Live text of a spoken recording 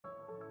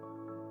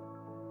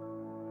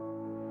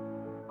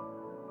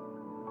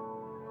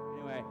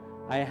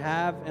I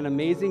have an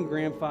amazing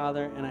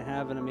grandfather and I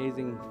have an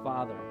amazing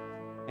father.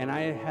 And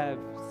I have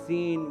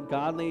seen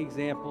godly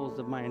examples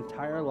of my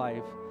entire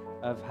life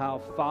of how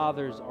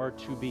fathers are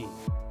to be.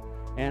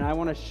 And I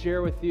want to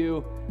share with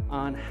you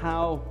on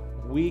how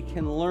we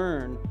can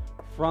learn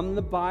from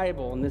the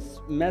Bible. And this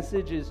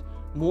message is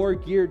more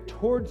geared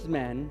towards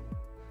men.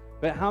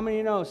 But how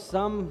many know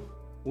some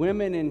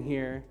women in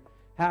here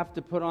have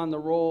to put on the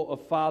role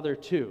of father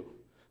too?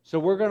 So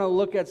we're going to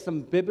look at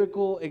some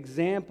biblical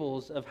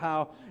examples of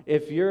how,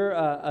 if you're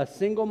a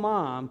single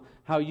mom,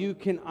 how you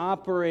can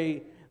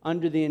operate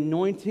under the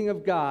anointing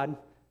of God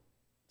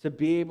to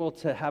be able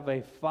to have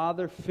a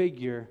father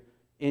figure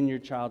in your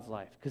child's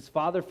life. Because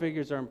father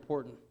figures are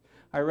important.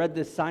 I read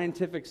this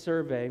scientific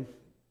survey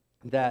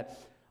that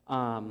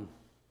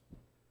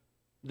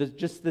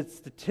just the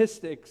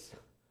statistics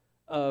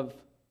of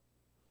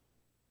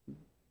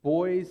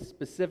boys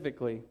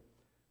specifically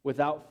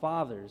without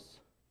fathers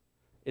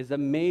is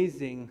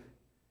amazing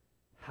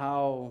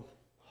how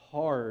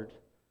hard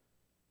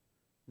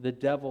the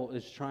devil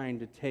is trying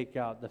to take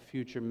out the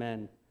future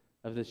men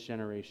of this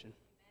generation.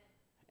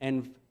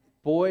 And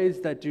boys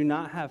that do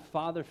not have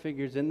father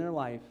figures in their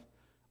life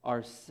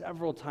are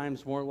several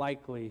times more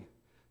likely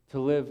to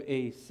live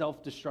a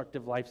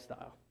self-destructive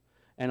lifestyle,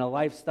 and a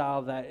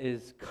lifestyle that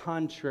is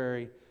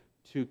contrary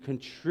to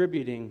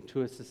contributing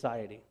to a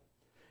society.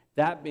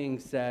 That being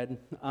said,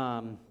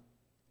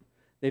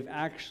 they've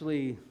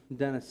actually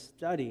done a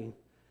study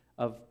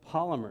of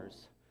polymers,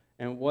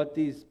 and what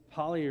these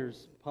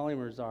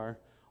polymers are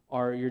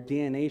your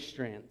DNA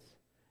strands.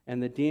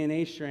 And the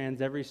DNA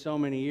strands, every so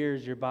many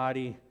years, your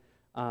body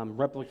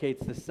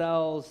replicates the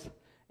cells,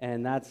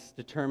 and that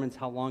determines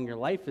how long your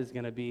life is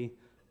going to be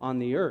on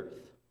the earth.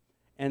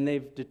 And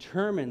they've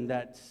determined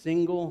that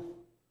single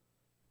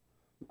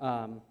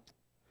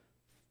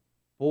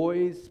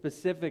boys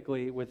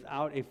specifically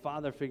without a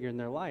father figure in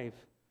their life,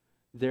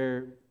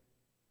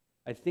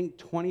 I think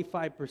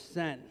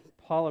 25%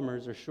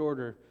 polymers are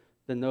shorter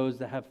than those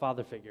that have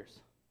father figures.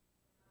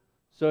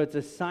 So it's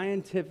a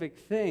scientific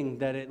thing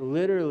that it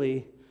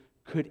literally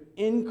could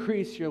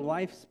increase your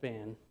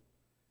lifespan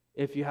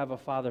if you have a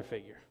father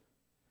figure.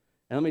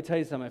 And let me tell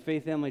you something, at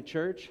Faith Family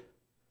Church,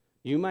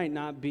 you might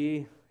not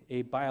be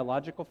a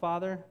biological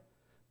father,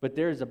 but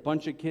there's a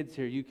bunch of kids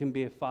here you can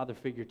be a father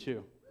figure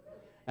too.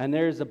 And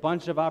there's a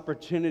bunch of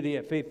opportunity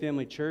at Faith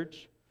Family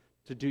Church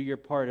to do your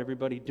part.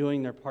 Everybody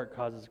doing their part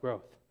causes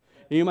growth.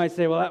 And you might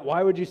say, well,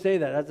 why would you say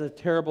that? That's a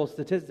terrible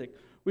statistic.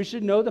 We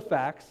should know the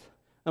facts,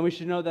 and we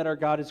should know that our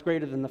God is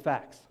greater than the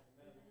facts.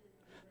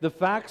 The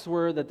facts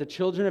were that the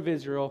children of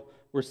Israel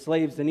were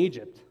slaves in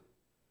Egypt,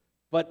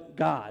 but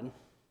God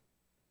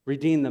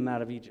redeemed them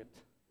out of Egypt.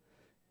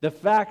 The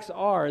facts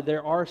are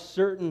there are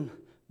certain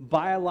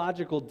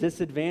biological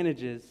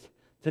disadvantages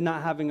to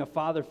not having a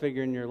father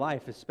figure in your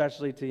life,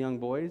 especially to young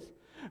boys.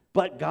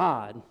 But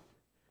God,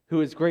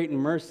 who is great in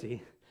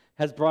mercy,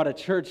 has brought a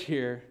church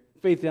here,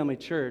 Faith Family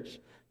Church,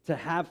 to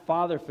have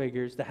father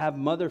figures, to have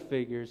mother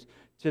figures,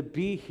 to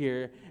be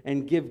here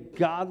and give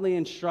godly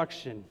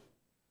instruction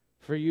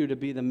for you to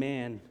be the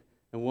man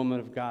and woman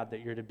of God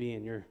that you're to be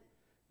in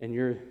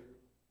your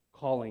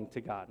calling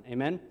to God.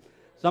 Amen?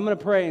 So I'm going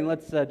to pray and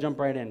let's jump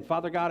right in.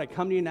 Father God, I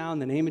come to you now in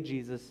the name of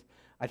Jesus.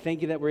 I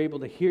thank you that we're able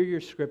to hear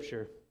your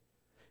scripture.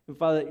 And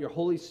Father, that your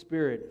Holy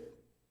Spirit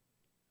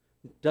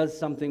does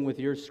something with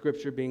your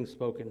scripture being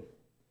spoken.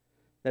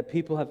 That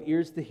people have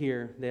ears to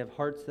hear, they have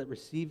hearts that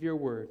receive your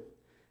word.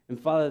 And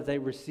Father, that they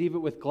receive it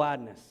with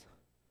gladness,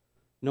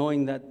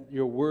 knowing that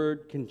your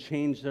word can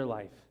change their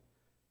life.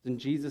 In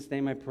Jesus'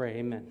 name I pray,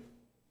 amen.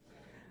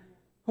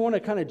 I want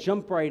to kind of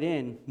jump right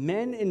in.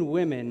 Men and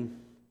women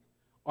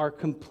are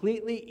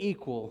completely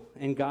equal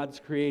in God's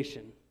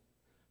creation,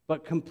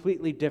 but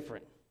completely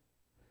different.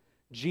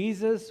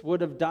 Jesus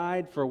would have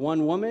died for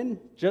one woman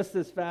just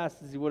as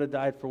fast as he would have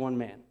died for one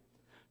man.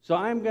 So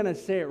I'm going to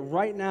say it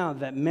right now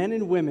that men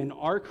and women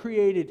are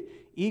created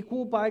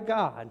equal by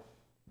God,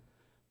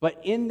 but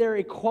in their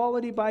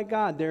equality by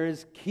God, there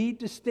is key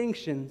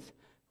distinctions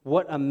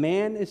what a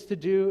man is to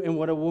do and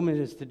what a woman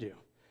is to do,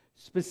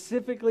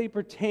 specifically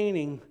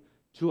pertaining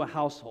to a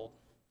household.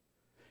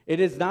 It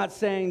is not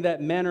saying that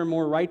men are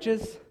more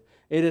righteous.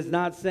 It is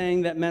not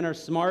saying that men are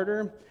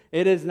smarter.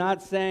 It is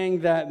not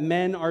saying that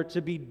men are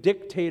to be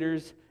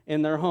dictators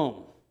in their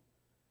home.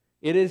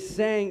 It is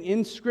saying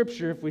in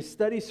Scripture, if we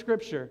study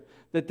Scripture,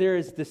 that there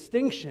is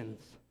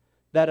distinctions,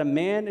 that a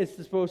man is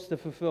supposed to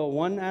fulfill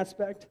one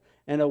aspect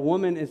and a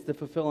woman is to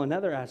fulfill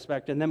another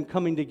aspect, and them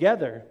coming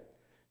together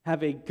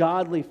have a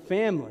godly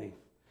family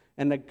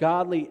and a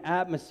godly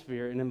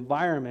atmosphere and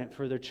environment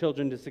for their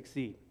children to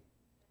succeed.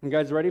 You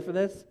guys ready for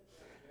this?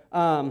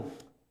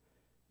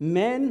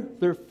 Men,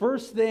 their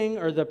first thing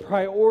or the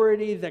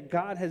priority that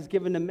God has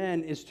given to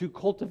men is to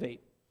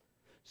cultivate.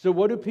 So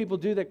what do people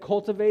do that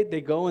cultivate? They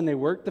go and they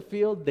work the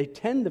field, they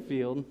tend the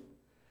field,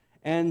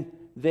 and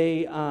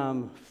they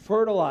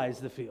fertilize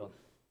the field.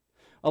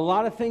 A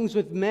lot of things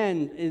with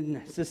men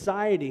in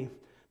society,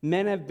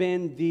 men have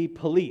been the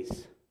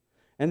police.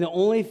 And the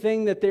only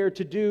thing that they're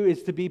to do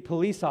is to be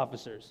police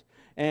officers.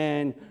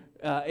 And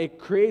it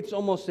creates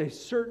almost a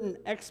certain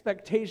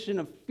expectation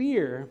of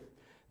fear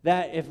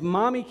that if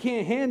mommy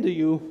can't handle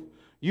you,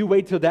 you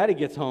wait till daddy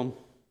gets home.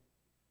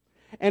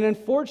 And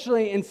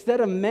unfortunately, instead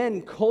of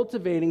men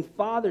cultivating,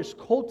 fathers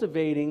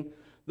cultivating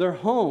their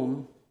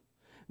home,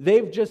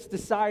 they've just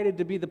decided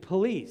to be the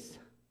police.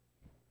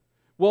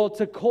 Well,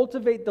 to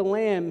cultivate the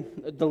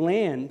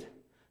land,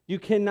 you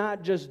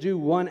cannot just do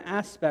one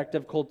aspect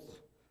of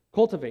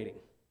cultivating.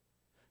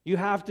 You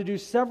have to do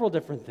several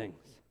different things.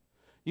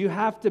 You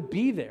have to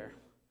be there.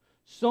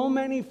 So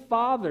many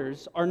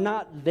fathers are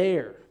not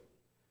there.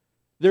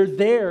 They're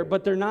there,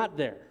 but they're not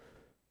there.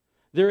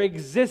 They're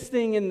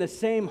existing in the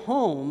same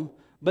home,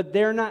 but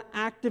they're not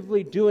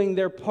actively doing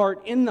their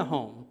part in the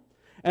home.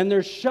 And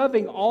they're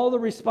shoving all the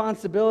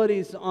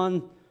responsibilities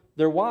on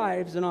their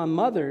wives and on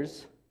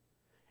mothers.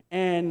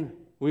 And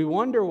we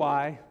wonder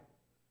why.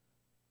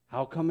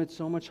 How come it's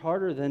so much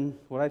harder than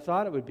what I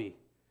thought it would be?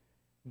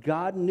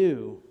 God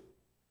knew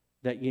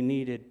that you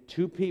needed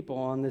two people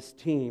on this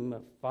team,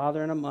 a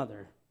father and a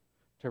mother,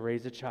 to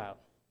raise a child.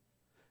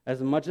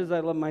 As much as I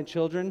love my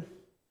children,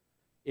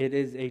 it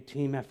is a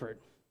team effort.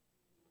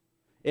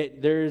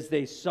 There's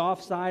a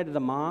soft side of the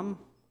mom.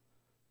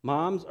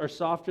 Moms are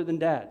softer than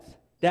dads.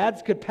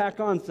 Dads could pack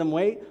on some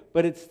weight,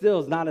 but it still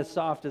is not as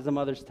soft as a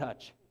mother's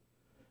touch.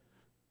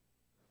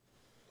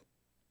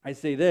 I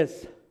say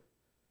this.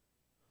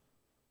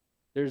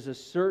 There's a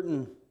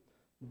certain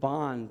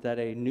bond that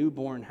a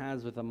newborn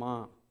has with a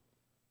mom.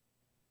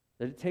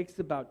 That it takes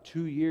about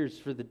 2 years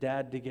for the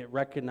dad to get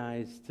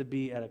recognized to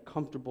be at a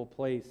comfortable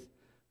place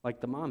like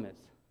the mom is.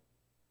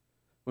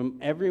 When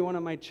every one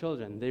of my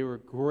children, they were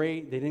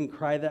great, they didn't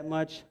cry that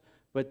much,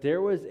 but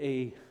there was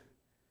a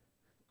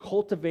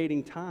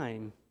cultivating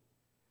time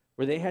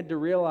where they had to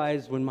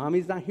realize when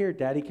mommy's not here,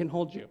 daddy can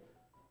hold you.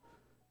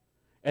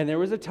 And there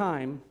was a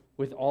time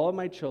with all of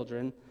my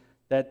children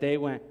that they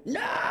went,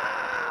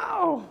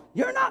 "No,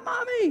 you're not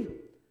mommy."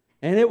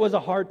 And it was a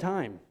hard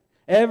time.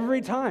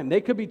 Every time. They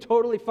could be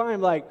totally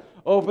fine, like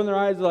open their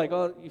eyes like,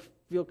 "Oh, you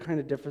feel kind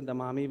of different than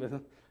mommy." But,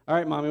 "All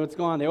right, mommy, what's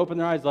going on?" They open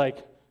their eyes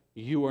like,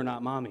 "You are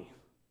not mommy."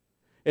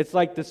 It's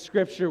like the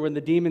scripture when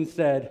the demon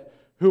said,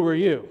 "Who are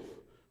you?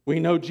 We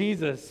know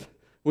Jesus.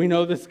 We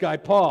know this guy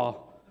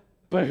Paul,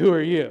 but who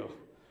are you?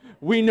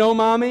 We know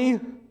mommy,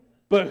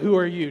 but who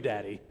are you,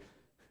 daddy?"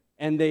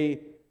 And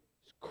they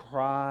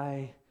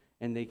cry,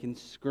 and they can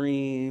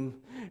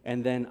scream,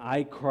 and then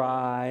I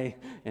cry,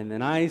 and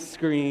then I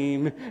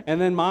scream, and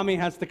then mommy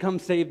has to come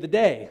save the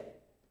day.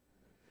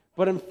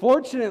 But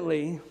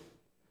unfortunately,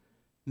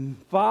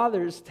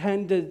 fathers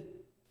tend to,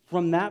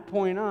 from that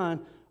point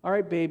on, "All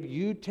right, babe,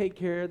 you take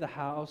care of the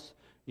house.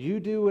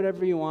 You do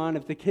whatever you want.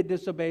 If the kid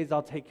disobeys,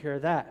 I'll take care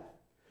of that."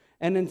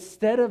 And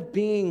instead of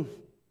being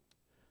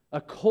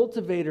a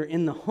cultivator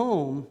in the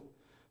home,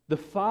 the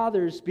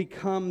fathers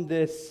become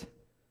the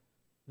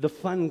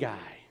fun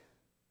guy.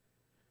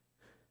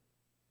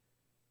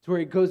 It's where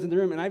he goes in the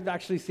room, and I've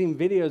actually seen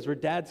videos where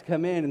dads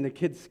come in and the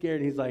kid's scared,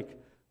 and he's like,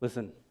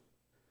 "Listen,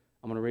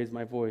 I'm going to raise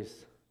my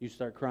voice. You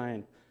start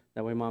crying.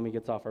 That way mommy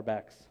gets off our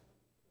backs."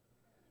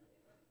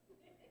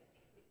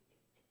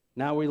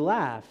 Now we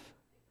laugh,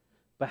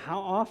 but how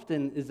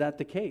often is that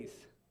the case?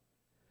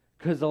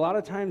 Because a lot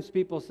of times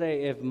people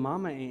say, if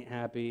mama ain't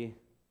happy,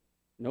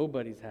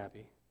 nobody's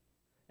happy.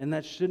 And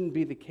that shouldn't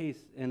be the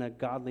case in a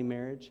godly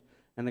marriage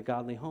and a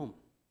godly home.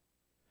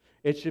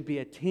 It should be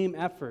a team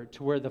effort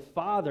to where the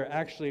father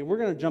actually, we're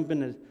going to jump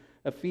into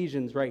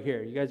Ephesians right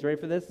here. You guys ready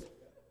for this?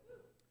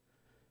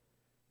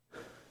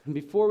 And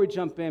before we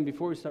jump in,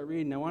 before we start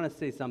reading, I want to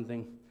say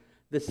something.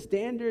 The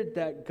standard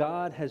that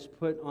God has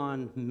put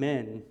on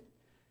men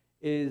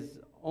is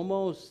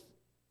almost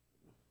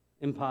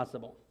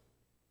impossible.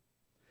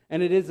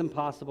 And it is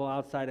impossible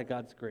outside of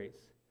God's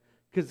grace.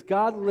 Because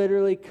God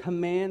literally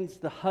commands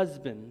the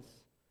husbands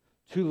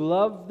to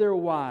love their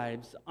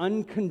wives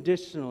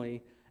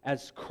unconditionally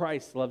as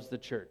Christ loves the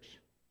church.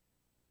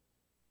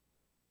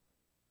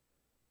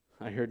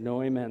 I heard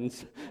no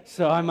amens,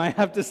 so I might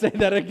have to say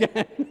that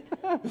again.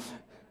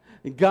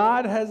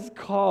 God has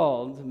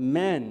called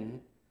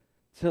men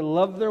to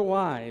love their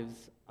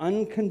wives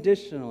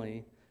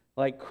unconditionally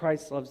like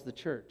Christ loves the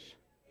church.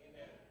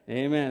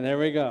 Amen. Amen. There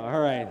we go. All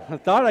right. I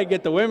thought I'd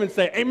get the women to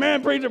say,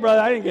 "Amen, preacher, brother."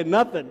 I didn't get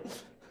nothing.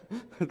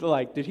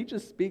 Like, did he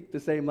just speak the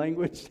same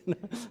language?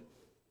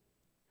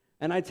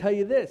 And I tell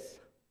you this,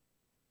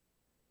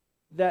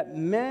 that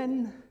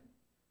men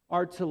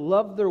are to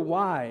love their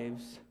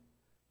wives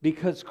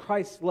because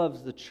Christ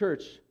loves the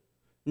church,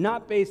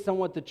 not based on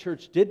what the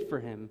church did for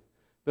him,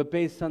 but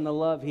based on the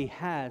love he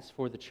has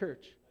for the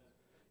church.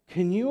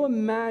 Can you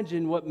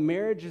imagine what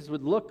marriages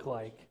would look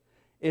like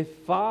if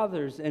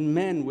fathers and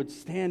men would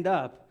stand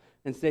up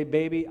and say,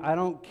 "Baby, I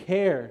don't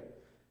care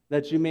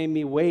that you made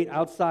me wait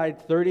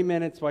outside 30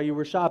 minutes while you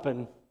were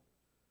shopping.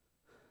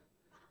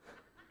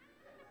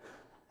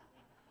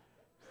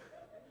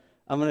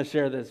 I'm going to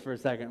share this for a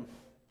second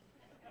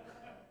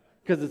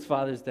because it's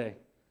Father's Day.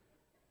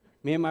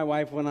 Me and my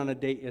wife went on a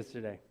date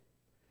yesterday.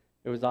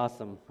 It was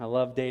awesome. I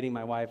love dating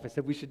my wife. I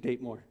said we should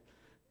date more.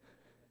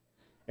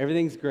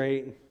 Everything's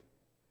great.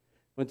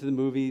 Went to the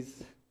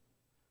movies,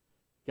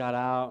 got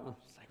out.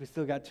 She's like, we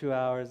still got 2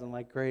 hours. I'm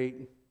like, great.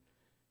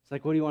 She's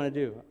like, what do you want to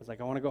do? I was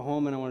like, I want to go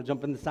home and I want to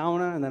jump in the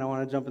sauna and then I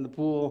want to jump in the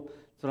pool.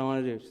 That's what I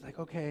want to do. She's like,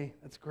 okay,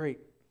 that's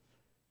great.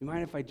 You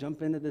mind if I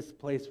jump into this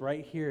place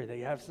right here? They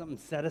have something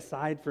set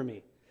aside for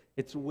me.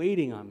 It's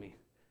waiting on me.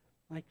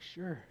 I'm like,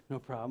 sure, no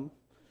problem.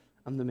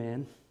 I'm the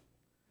man.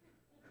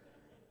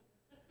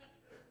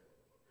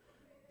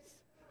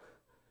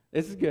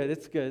 This is good.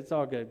 It's good. It's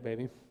all good,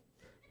 baby.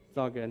 It's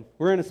all good.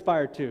 We're in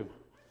Aspire too.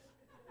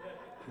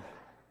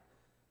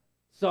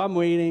 So I'm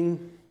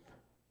waiting.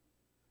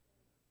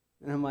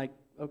 And I'm like,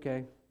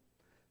 okay.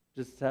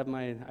 I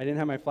didn't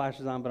have my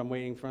flashes on, but I'm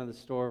waiting in front of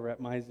the store. We're at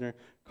Meisner.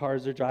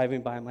 Cars are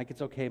driving by. I'm like,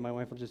 it's okay. My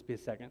wife will just be a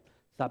second.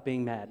 Stop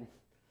being mad.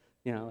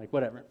 Like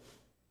whatever.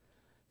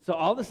 So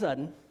all of a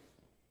sudden,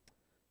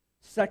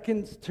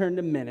 seconds turn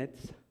to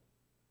minutes.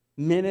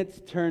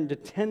 Minutes turn to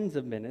tens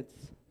of minutes.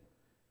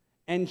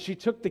 And she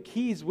took the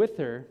keys with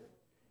her.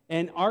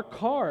 And our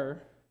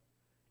car,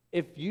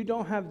 if you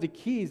don't have the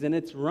keys and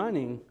it's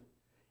running,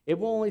 it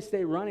will only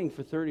stay running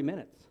for 30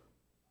 minutes.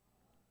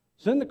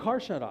 So then the car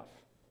shut off.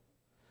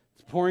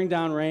 It's pouring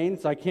down rain,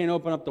 so I can't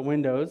open up the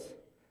windows.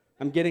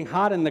 I'm getting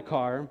hot in the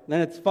car. Then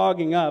it's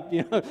fogging up.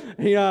 You know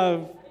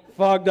how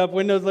fogged up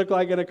windows look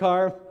like in a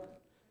car?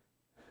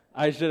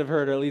 I should have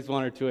heard at least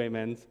one or two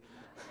amens.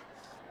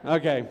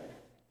 Okay.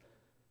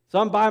 So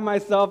I'm by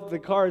myself, the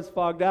car is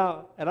fogged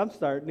out, and I'm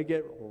starting to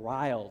get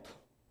riled.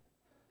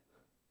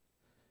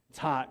 It's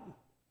hot.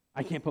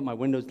 I can't put my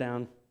windows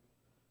down.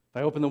 If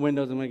I open the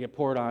windows, I'm going to get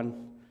poured on.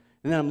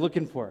 And then I'm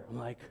looking for her. I'm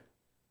like,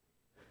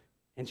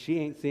 and she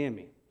ain't seeing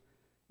me.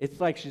 It's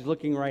like she's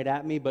looking right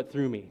at me, but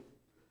through me.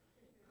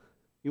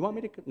 You want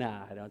me to?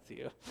 Nah, I don't see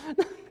you.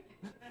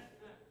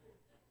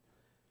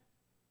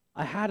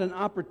 I had an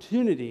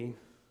opportunity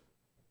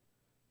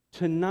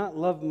to not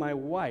love my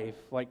wife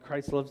like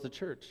Christ loves the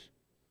church.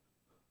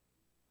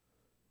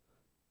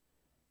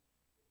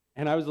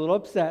 And I was a little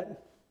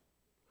upset.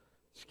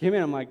 She came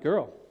in, I'm like,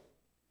 girl,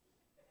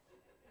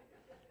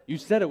 you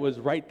said it was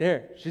right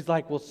there. She's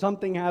like, well,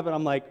 something happened.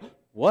 I'm like,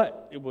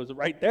 what? It was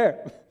right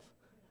there.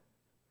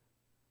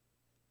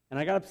 And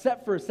I got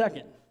upset for a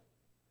second.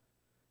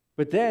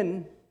 But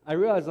then I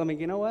realized, I'm like,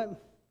 you know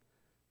what?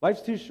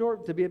 Life's too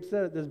short to be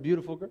upset at this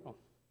beautiful girl.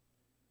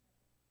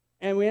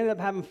 And we ended up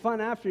having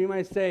fun after. You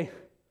might say,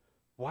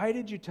 why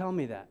did you tell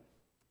me that?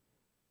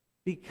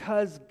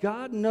 Because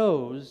God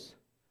knows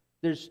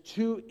there's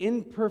two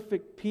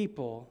imperfect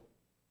people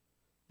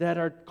that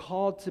are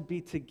called to be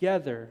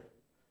together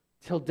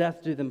till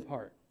death do them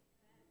part.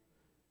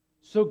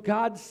 So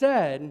God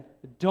said,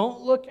 don't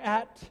look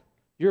at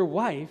your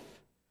wife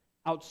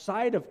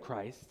outside of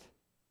Christ,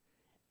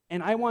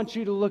 and I want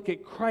you to look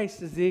at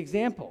Christ as the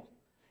example.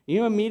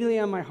 Immediately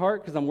on my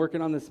heart, because I'm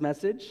working on this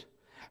message,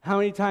 how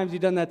many times have you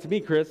done that to me,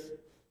 Chris?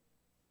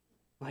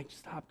 I'm like,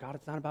 stop, God,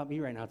 it's not about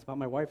me right now. It's about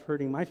my wife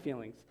hurting my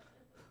feelings.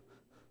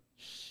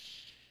 Shh.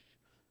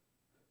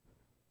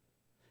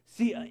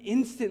 See,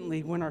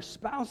 instantly, when our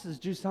spouses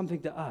do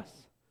something to us,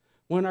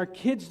 when our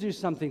kids do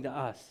something to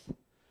us,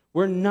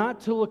 we're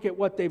not to look at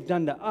what they've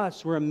done to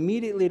us. We're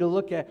immediately to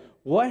look at,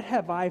 what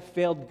have I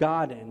failed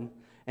God in?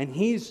 And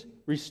He's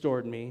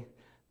restored me.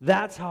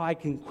 That's how I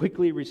can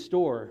quickly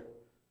restore.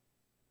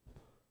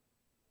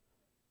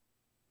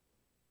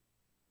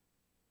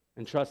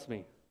 And trust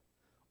me,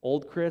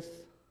 old Chris,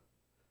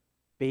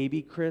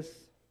 baby Chris,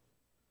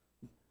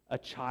 a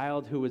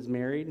child who was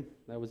married,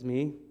 that was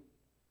me,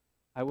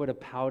 I would have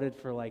pouted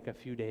for like a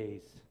few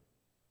days.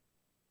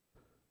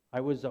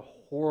 I was a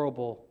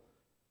horrible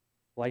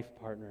life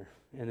partner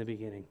in the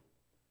beginning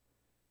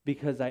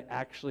because I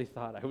actually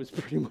thought I was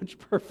pretty much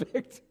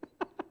perfect.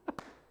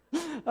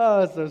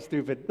 Oh, so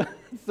stupid.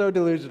 So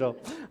delusional.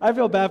 I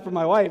feel bad for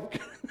my wife.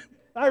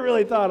 I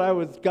really thought I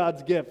was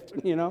God's gift,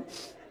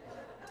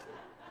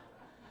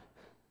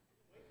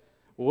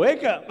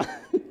 Wake up.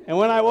 And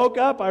when I woke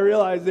up, I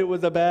realized it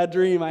was a bad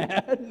dream I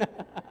had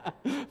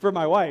for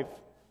my wife.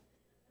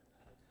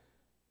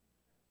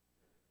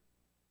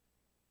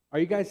 Are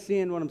you guys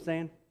seeing what I'm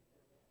saying?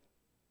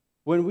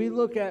 When we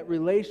look at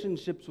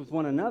relationships with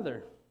one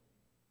another,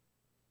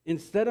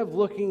 instead of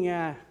looking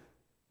at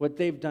what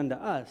they've done to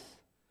us,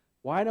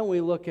 why don't we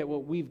look at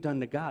what we've done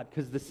to God?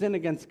 Because the sin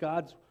against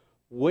God's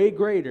way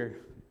greater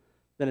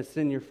than a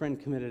sin your friend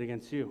committed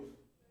against you.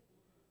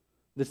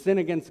 The sin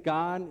against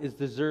God is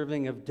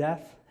deserving of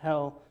death,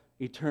 hell,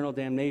 eternal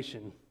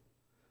damnation.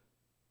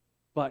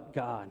 But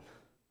God,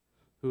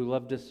 who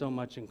loved us so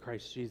much in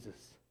Christ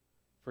Jesus,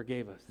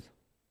 forgave us.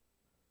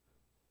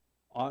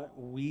 Ought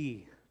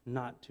we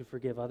not to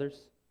forgive others?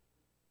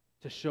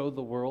 To show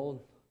the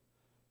world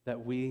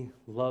that we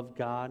love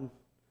God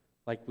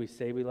like we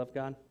say we love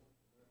God?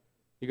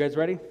 You guys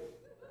ready?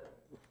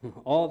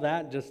 All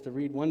that just to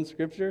read one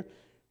scripture.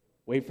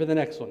 Wait for the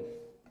next one.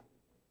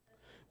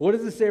 What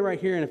does it say right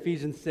here in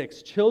Ephesians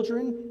 6?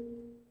 Children,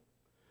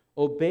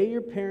 obey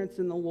your parents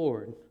in the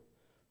Lord,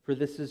 for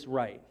this is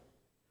right.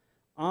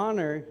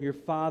 Honor your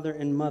father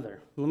and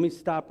mother. Let me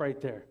stop right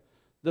there.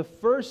 The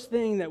first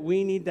thing that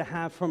we need to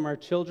have from our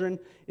children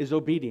is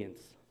obedience.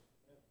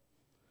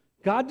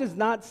 God does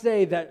not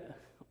say that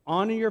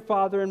honor your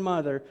father and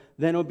mother,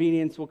 then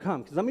obedience will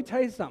come. Because let me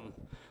tell you something.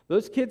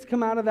 Those kids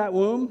come out of that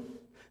womb,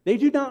 they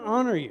do not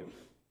honor you.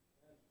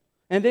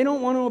 And they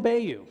don't want to obey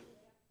you.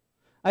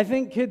 I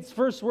think kids'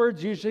 first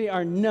words usually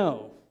are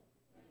no.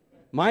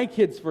 My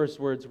kids' first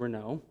words were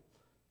no.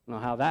 I don't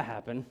know how that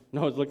happened.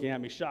 Noah's looking at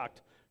me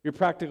shocked. You're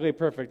practically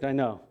perfect, I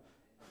know.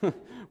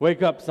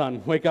 Wake up,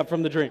 son. Wake up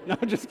from the dream. No,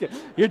 just kidding.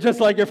 You're just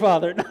like your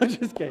father. No,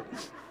 just kidding.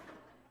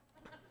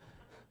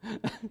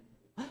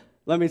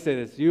 Let me say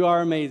this. You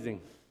are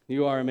amazing.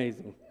 You are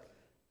amazing.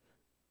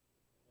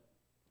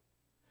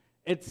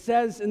 It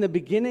says in the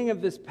beginning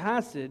of this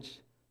passage,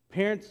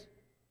 parents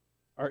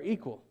are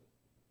equal.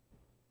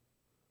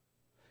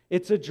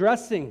 It's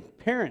addressing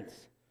parents,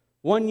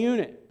 one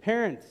unit,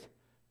 parents.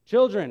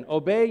 Children,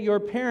 obey your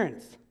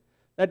parents.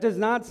 That does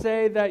not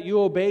say that you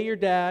obey your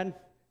dad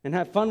and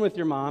have fun with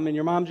your mom and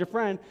your mom's your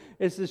friend.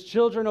 It says,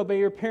 children, obey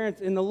your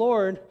parents in the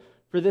Lord,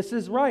 for this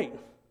is right.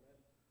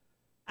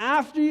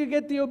 After you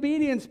get the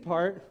obedience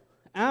part,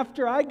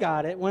 after I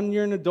got it, when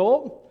you're an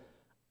adult,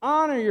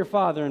 honor your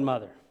father and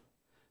mother.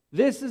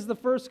 This is the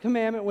first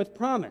commandment with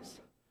promise.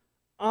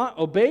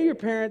 Obey your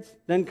parents,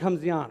 then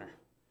comes the honor.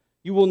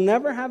 You will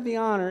never have the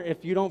honor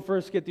if you don't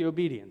first get the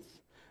obedience.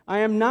 I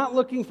am not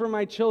looking for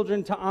my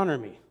children to honor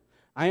me.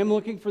 I am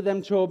looking for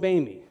them to obey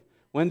me.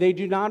 When they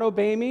do not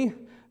obey me,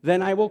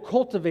 then I will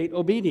cultivate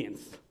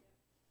obedience.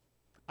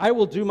 I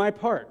will do my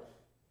part.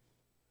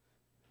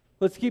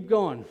 Let's keep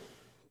going.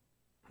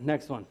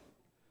 Next one.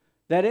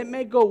 That it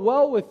may go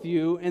well with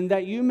you and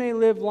that you may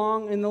live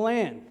long in the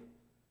land.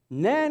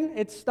 And then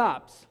it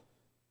stops.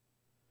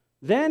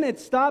 Then it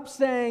stops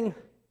saying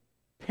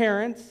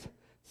parents,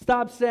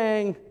 stops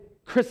saying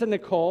Chris and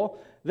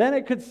Nicole. Then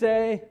it could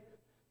say,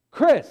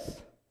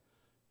 Chris,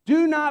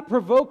 do not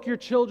provoke your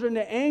children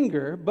to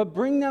anger, but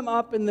bring them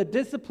up in the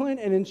discipline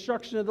and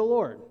instruction of the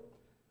Lord.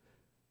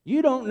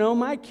 You don't know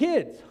my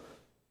kids.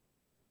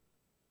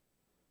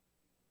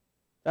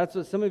 That's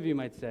what some of you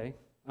might say.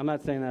 I'm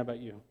not saying that about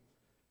you.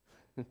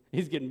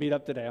 He's getting beat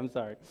up today. I'm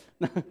sorry.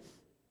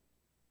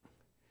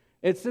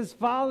 It says,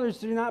 fathers,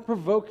 do not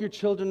provoke your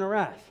children to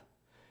wrath.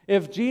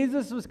 If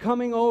Jesus was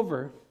coming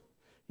over,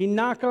 he'd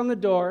knock on the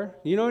door.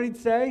 You know what he'd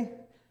say?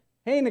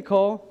 Hey,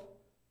 Nicole,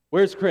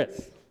 where's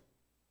Chris?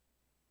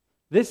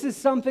 This is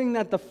something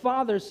that the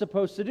father's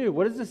supposed to do.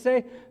 What does it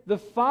say? The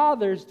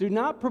fathers do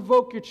not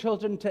provoke your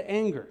children to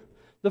anger.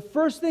 The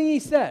first thing he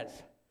says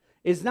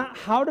is not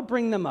how to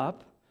bring them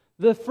up.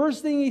 The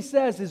first thing he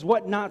says is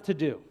what not to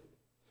do.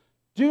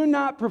 Do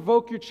not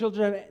provoke your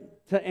children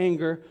to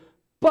anger,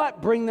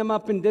 but bring them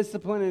up in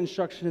discipline and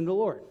instruction in the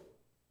Lord.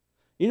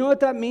 You know what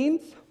that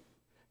means?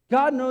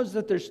 God knows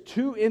that there's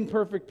two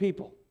imperfect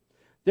people.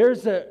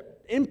 There's an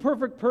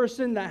imperfect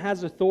person that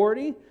has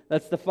authority,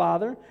 that's the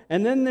father,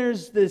 and then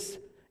there's this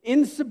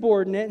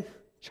insubordinate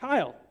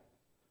child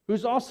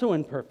who's also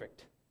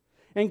imperfect.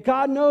 And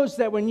God knows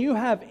that when you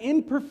have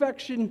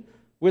imperfection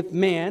with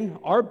man,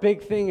 our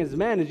big thing as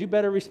men is you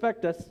better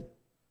respect us.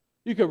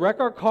 You could wreck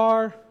our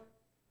car,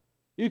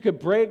 you could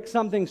break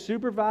something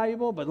super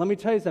valuable, but let me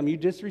tell you something, you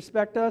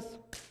disrespect us,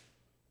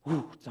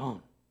 whew, it's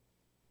on.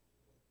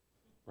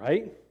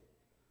 Right?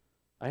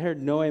 I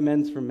heard no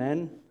amens from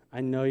men.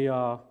 I know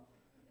y'all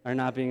are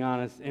not being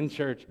honest in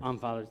church on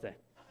Father's Day.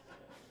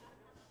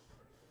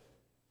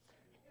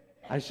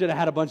 I should have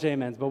had a bunch of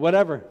amens, but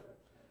whatever.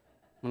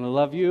 I'm going to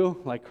love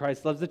you like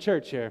Christ loves the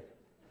church here.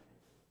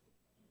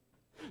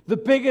 The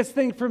biggest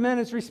thing for men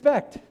is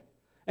respect.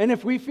 And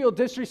if we feel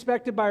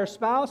disrespected by our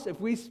spouse, if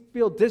we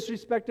feel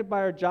disrespected by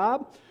our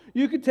job,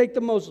 you could take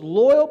the most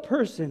loyal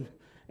person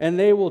and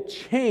they will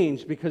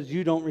change because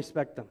you don't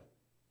respect them.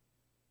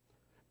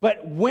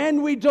 But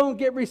when we don't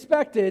get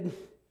respected,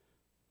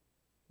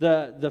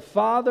 the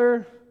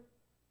father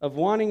of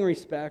wanting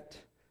respect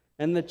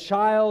and the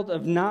child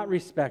of not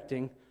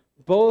respecting,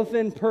 both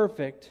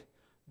imperfect,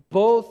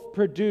 both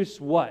produce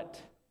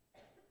what?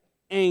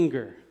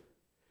 Anger.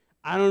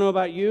 I don't know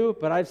about you,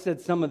 but I've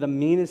said some of the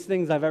meanest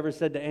things I've ever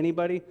said to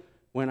anybody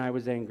when I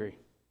was angry.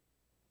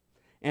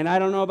 And I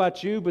don't know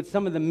about you, but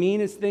some of the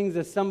meanest things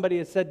that somebody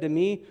has said to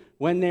me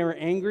when they were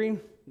angry,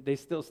 they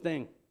still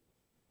sting.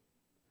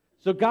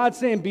 So God's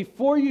saying,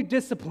 before you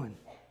discipline,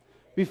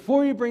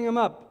 before you bring them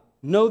up,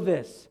 know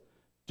this.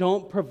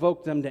 Don't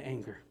provoke them to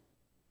anger.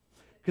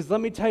 Because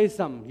let me tell you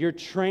something. You're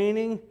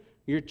training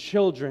your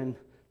children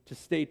to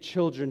stay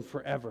children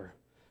forever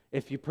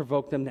if you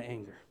provoke them to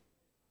anger.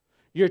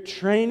 You're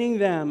training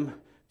them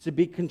to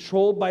be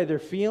controlled by their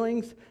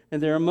feelings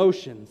and their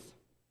emotions.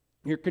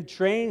 You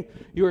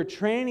are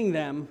training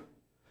them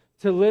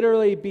to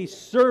literally be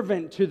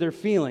servant to their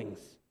feelings.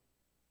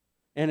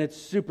 And it's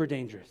super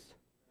dangerous.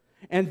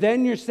 And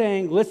then you're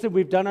saying, listen,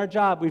 we've done our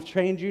job. We've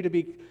trained you to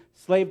be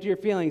slave to your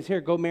feelings.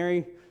 Here, go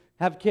marry,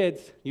 have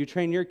kids. You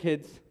train your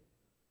kids.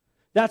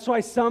 That's why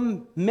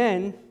some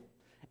men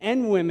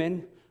and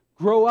women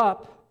grow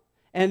up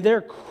and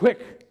they're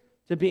quick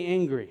to be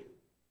angry.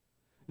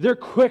 They're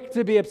quick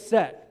to be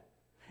upset.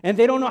 And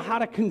they don't know how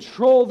to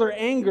control their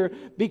anger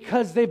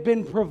because they've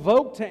been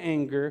provoked to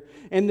anger.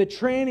 And the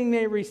training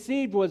they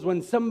received was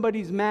when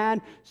somebody's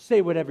mad,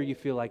 say whatever you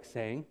feel like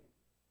saying.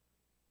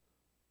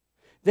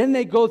 Then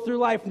they go through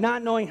life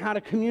not knowing how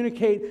to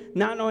communicate,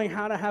 not knowing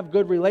how to have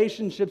good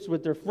relationships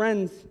with their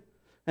friends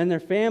and their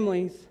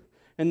families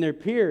and their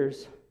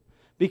peers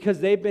because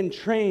they've been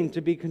trained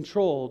to be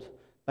controlled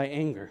by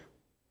anger.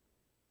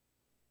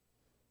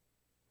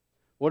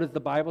 What does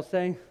the Bible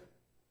say?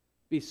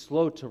 Be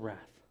slow to wrath.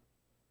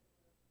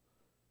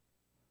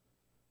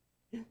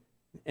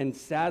 And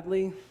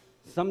sadly,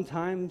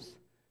 sometimes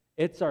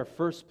it's our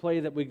first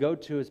play that we go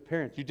to as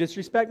parents. You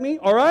disrespect me?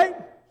 All right?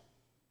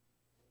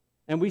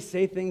 And we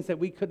say things that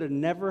we could have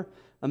never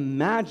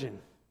imagined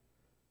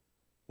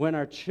when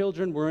our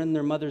children were in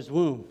their mother's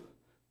womb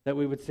that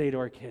we would say to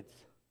our kids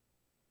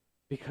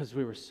because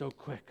we were so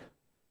quick.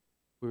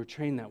 We were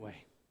trained that way.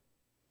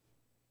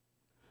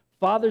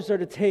 Fathers are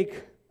to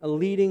take a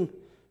leading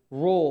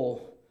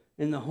role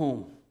in the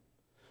home.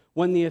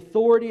 When the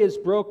authority is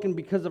broken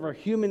because of our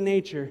human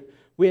nature,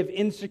 we have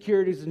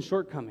insecurities and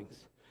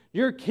shortcomings.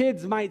 Your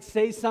kids might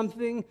say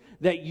something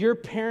that your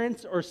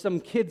parents or some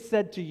kid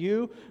said to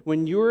you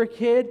when you were a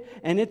kid,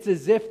 and it's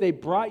as if they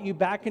brought you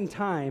back in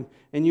time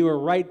and you were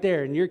right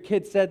there, and your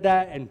kid said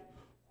that, and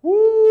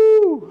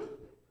whoo!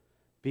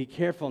 Be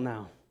careful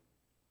now.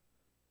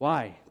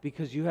 Why?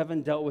 Because you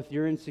haven't dealt with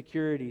your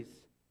insecurities.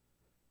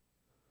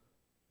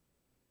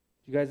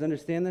 Do you guys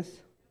understand this?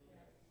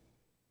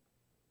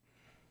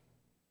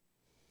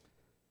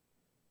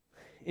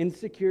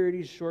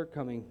 Insecurities,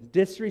 shortcoming,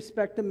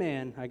 disrespect a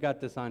man. I got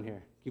this on here.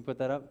 Can you put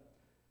that up?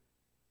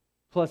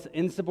 Plus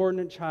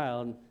insubordinate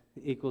child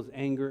equals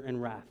anger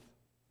and wrath.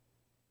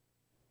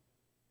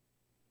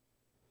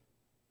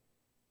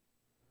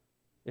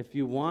 If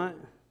you want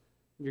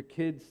your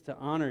kids to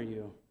honor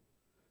you,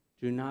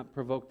 do not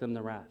provoke them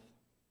to wrath.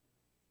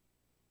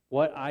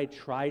 What I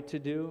try to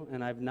do,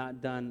 and I've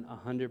not done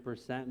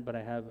 100%, but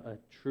I have a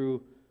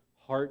true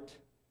heart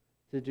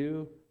to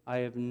do, I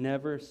have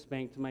never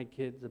spanked my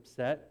kids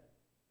upset.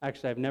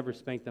 Actually, I've never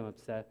spanked them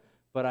upset,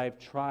 but I've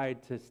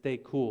tried to stay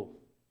cool.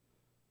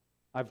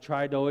 I've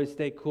tried to always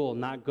stay cool,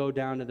 not go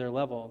down to their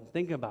level.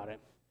 Think about it.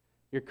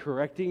 You're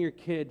correcting your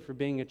kid for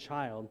being a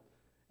child,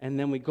 and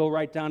then we go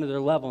right down to their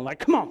level and like,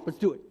 come on, let's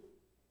do it.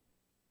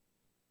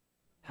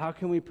 How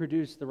can we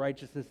produce the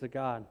righteousness of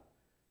God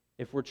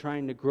if we're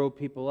trying to grow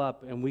people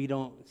up and we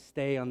don't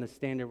stay on the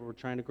standard we're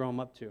trying to grow them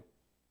up to?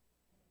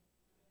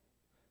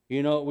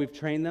 You know what we've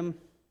trained them?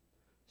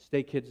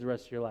 Stay kids the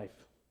rest of your life.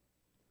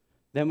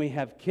 Then we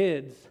have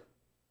kids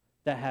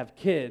that have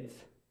kids,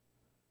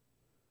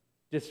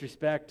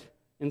 disrespect,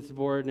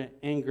 insubordinate,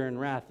 anger, and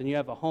wrath. And you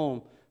have a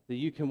home that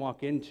you can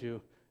walk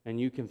into and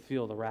you can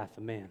feel the wrath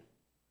of man.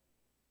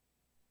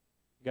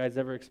 You guys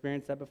ever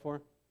experienced that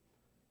before?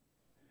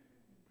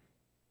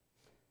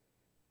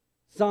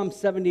 Psalm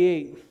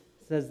 78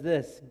 says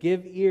this,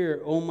 "Give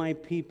ear, O my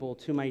people,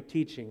 to my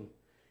teaching.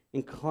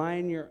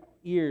 Incline your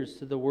ears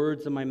to the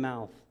words of my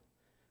mouth.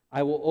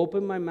 I will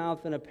open my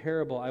mouth in a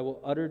parable. I will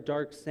utter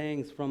dark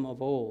sayings from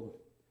of old.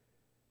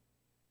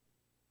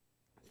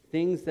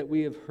 Things that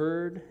we have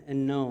heard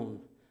and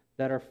known,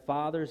 that our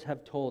fathers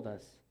have told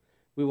us.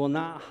 We will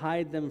not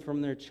hide them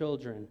from their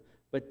children,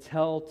 but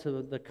tell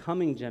to the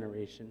coming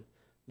generation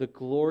the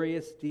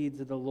glorious deeds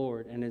of the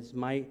Lord and his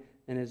might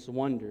and his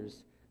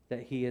wonders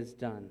that he has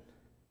done.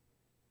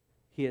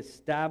 He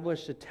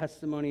established a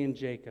testimony in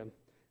Jacob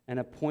and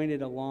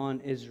appointed a law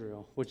in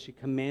Israel, which he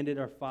commanded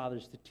our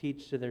fathers to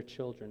teach to their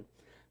children,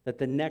 that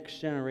the next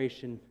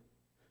generation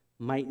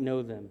might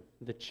know them,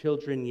 the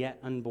children yet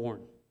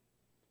unborn,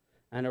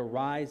 and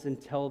arise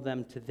and tell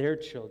them to their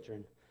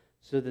children,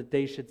 so that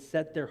they should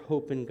set their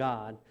hope in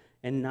God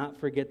and not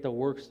forget the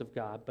works of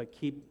God, but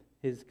keep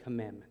his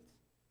commandments."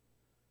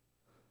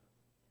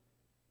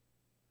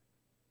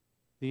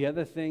 The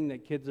other thing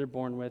that kids are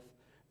born with,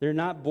 they're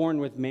not born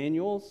with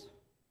manuals,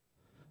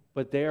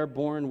 but they are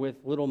born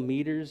with little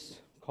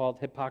meters called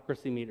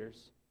hypocrisy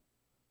meters.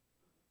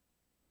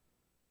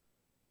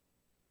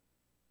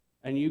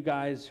 And you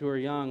guys who are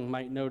young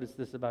might notice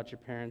this about your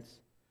parents.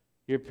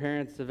 Your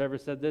parents have ever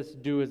said this,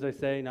 "Do as I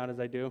say, not as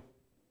I do."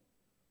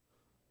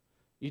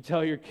 You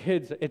tell your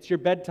kids, "It's your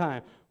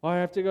bedtime." "Well, I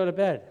have to go to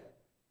bed."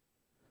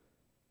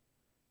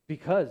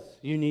 Because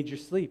you need your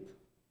sleep.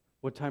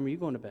 What time are you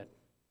going to bed?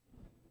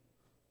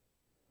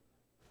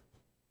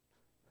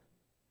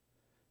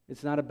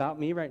 It's not about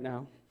me right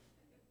now.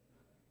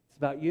 It's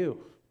about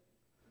you.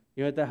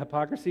 You know what the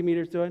hypocrisy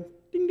meter's doing?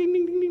 Ding, ding,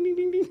 ding, ding, ding, ding,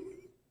 ding, ding.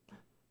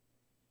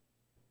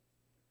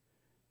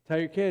 Tell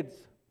your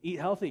kids, eat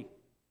healthy.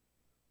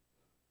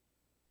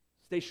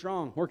 Stay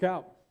strong. Work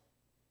out.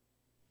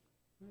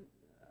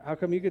 How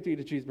come you get to eat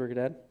a cheeseburger,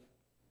 Dad?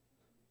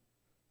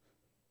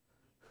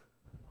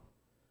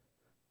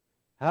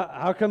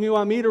 How come you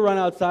want me to run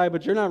outside,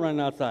 but you're not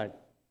running outside?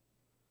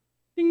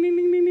 Ding, ding,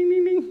 ding, ding, ding,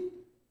 ding, ding.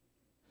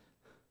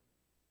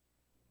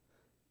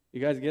 You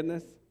guys getting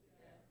this?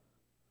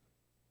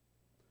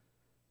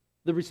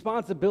 The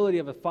responsibility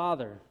of a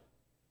father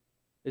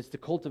is to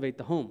cultivate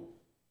the home.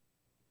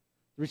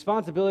 The The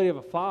responsibility of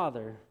a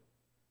father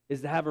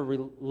is to have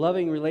a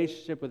loving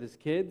relationship with his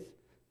kids,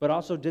 but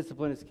also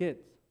discipline his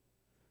kids.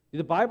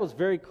 The Bible is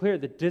very clear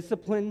that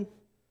discipline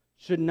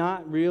should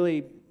not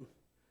really,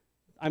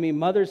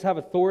 mothers have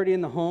authority in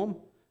the home,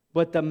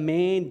 but the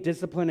main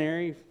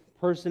disciplinary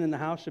person in the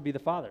house should be the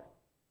father.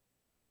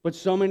 But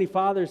so many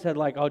fathers had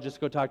oh,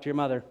 just go talk to your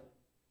mother.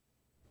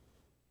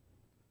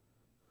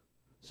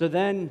 So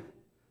then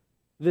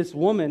this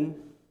woman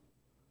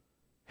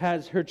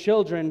has her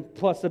children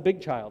plus a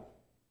big child.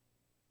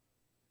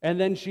 And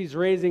then she's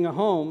raising a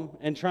home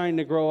and trying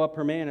to grow up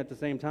her man at the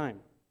same time.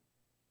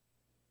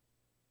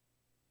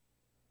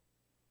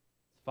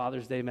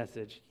 Father's Day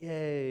message.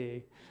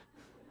 Yay.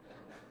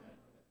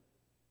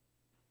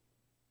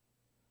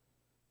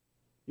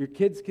 Your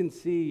kids can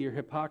see your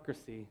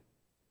hypocrisy,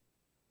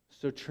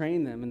 so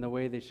train them in the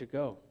way they should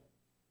go.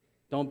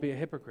 Don't be a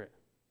hypocrite.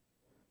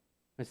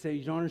 I say,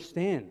 you don't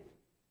understand.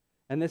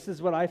 And this is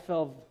what I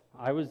felt.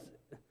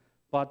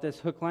 Bought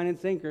this hook, line, and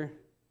sinker.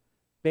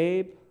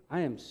 Babe, I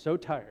am so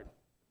tired.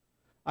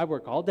 I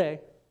work all day.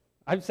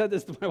 I've said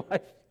this to my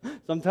wife, so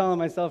I'm telling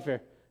myself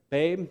here,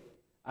 babe,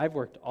 I've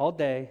worked all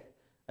day.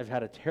 I've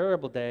had a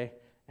terrible day,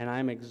 and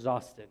I'm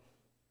exhausted.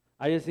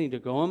 I just need to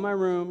go in my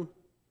room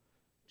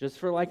just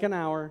for an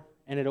hour,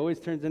 and it always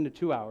turns into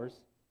 2 hours.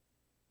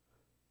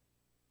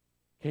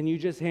 Can you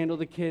just handle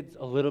the kids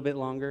a little bit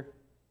longer?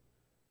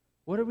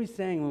 What are we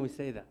saying when we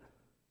say that?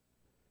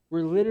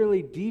 We're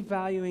literally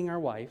devaluing our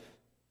wife,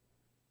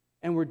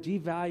 and we're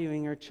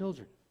devaluing our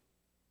children.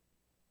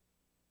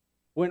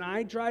 When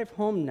I drive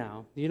home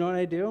now, you know what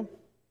I do?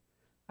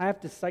 I have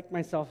to psych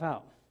myself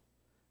out.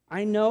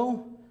 I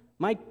know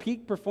my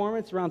peak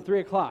performance around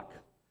 3 o'clock.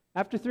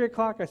 After 3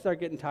 o'clock, I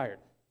start getting tired.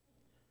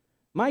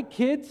 My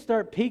kids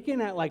start peaking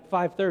at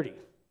 5:30.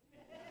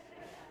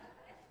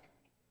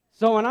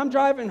 So when I'm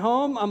driving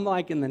home, I'm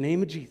in the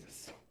name of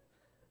Jesus,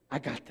 I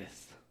got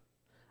this.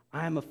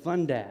 I'm a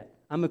fun dad.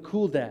 I'm a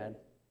cool dad.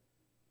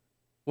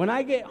 When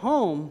I get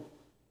home,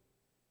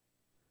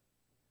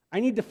 I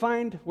need to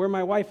find where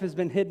my wife has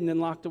been hidden and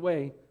locked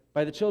away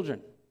by the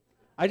children.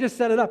 I just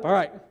set it up. All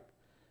right.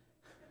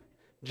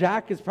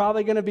 Jack is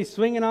probably going to be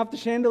swinging off the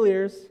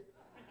chandeliers.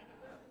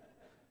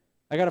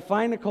 I got to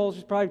find Nicole.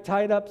 She's probably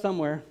tied up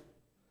somewhere.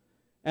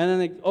 And then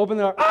they open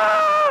the door.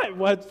 Ah!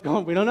 What's going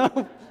on? We don't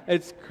know.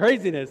 It's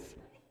craziness.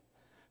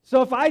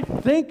 So if I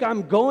think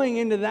I'm going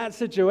into that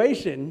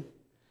situation,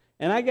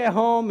 and I get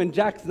home and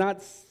Jack's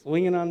not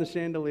swinging on the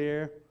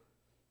chandelier,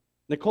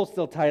 Nicole's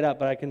still tied up,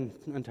 but I can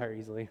untie her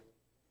easily.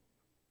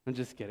 I'm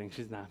just kidding.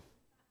 She's not.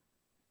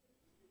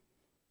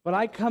 But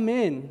I come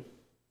in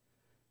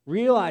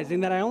realizing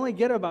that I only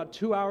get about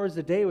 2 hours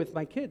a day with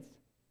my kids.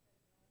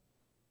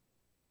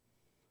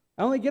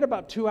 I only get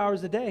about 2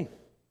 hours a day.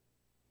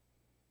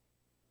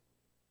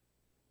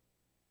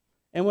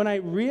 And when I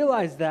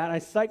realize that, I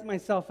psych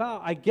myself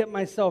out. I get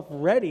myself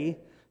ready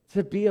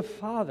to be a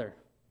father.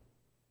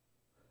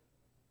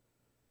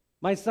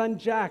 My son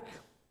Jack,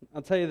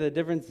 I'll tell you the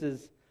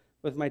differences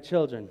with my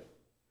children.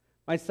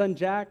 My son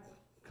Jack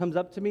comes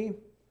up to me,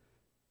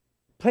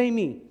 play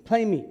me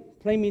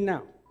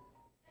now.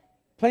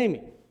 Play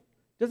me.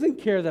 Doesn't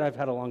care that I've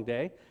had a long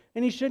day,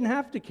 and he shouldn't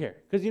have to care.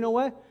 Because you know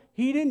what?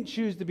 He didn't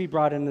choose to be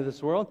brought into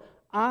this world.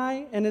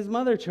 I and his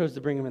mother chose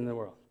to bring him into the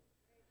world.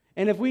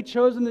 And if we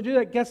chose him to do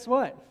that, guess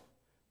what?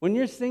 When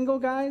you're single,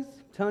 guys,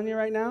 I'm telling you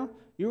right now,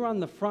 you're on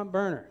the front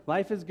burner.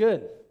 Life is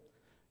good.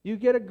 You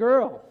get a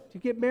girl, you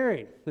get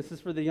married. This is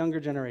for the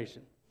younger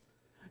generation.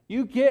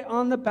 You get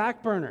on the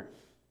back burner.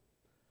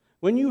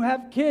 When you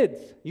have kids,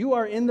 you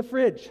are in the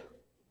fridge.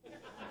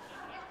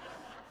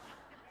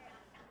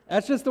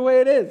 That's just the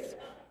way it is.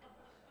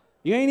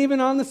 You ain't even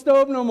on the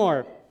stove no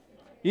more.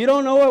 You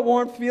don't know what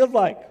warmth feels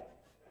like.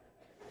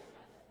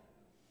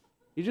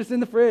 You're just in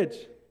the fridge.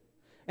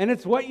 And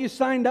it's what you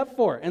signed up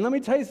for. And let me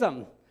tell you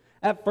something.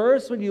 At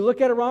first, when you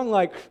look at it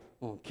wrong,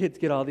 kids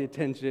get all the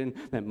attention,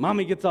 then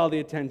mommy gets all the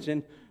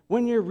attention.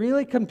 When you're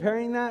really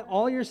comparing that,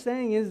 all you're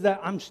saying is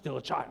that I'm still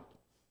a child.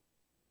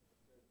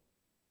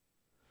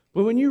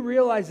 But when you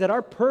realize that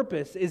our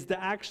purpose is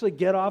to actually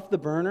get off the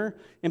burner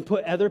and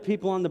put other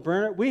people on the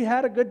burner, we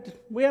had a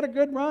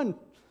good run.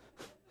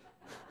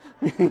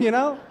 You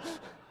know?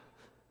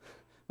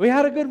 We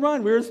had a good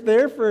run. We were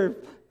there for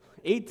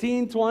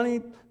 18,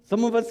 20.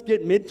 Some of us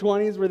get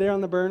mid-20s. We're there on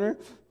the burner.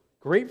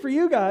 Great for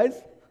you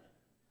guys.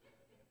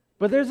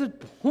 But there's a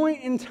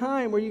point in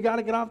time where you got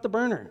to get off the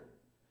burner.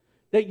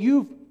 That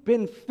you've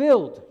been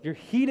filled. You're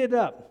heated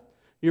up.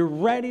 You're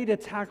ready to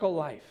tackle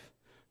life.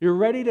 You're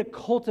ready to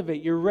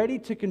cultivate. You're ready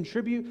to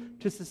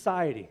contribute to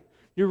society.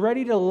 You're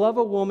ready to love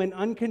a woman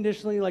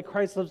unconditionally like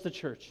Christ loves the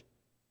church.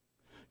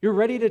 You're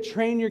ready to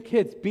train your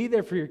kids. Be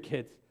there for your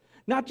kids.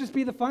 Not just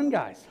be the fun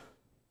guys.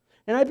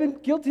 And I've been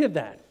guilty of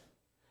that.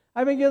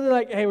 I've been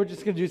guilty hey, we're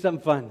just going to do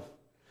something fun.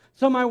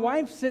 So my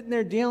wife's sitting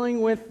there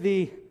dealing with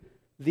the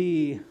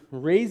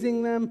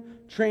raising them,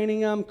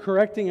 training them,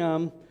 correcting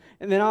them,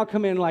 and then I'll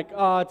come in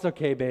oh, it's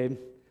okay, babe.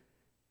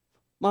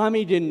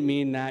 Mommy didn't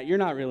mean that. You're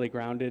not really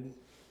grounded.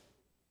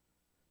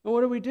 And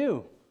what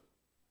do?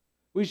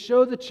 We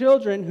show the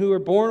children who are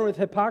born with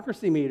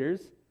hypocrisy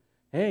meters,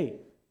 hey,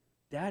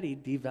 daddy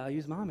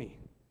devalues mommy.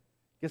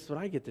 Guess what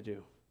I get to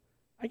do?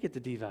 I get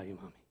to devalue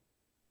mommy.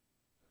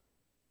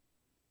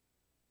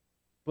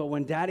 But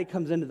when daddy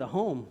comes into the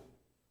home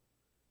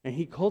and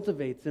he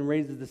cultivates and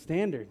raises the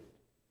standard,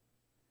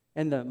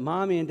 and the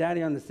mommy and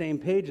daddy are on the same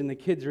page, and the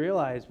kids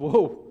realize,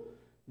 whoa,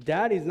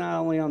 daddy's not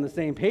only on the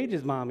same page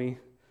as mommy,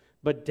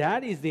 but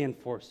daddy's the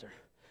enforcer.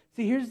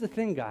 See, here's the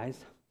thing, guys.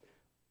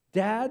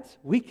 Dads,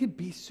 we could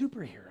be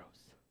superheroes.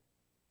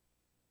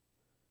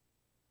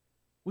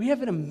 We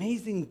have an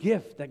amazing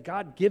gift that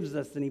God gives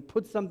us, and he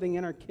puts something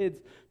in our kids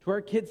to where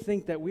our kids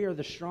think that we are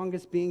the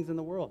strongest beings in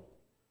the world.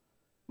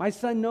 My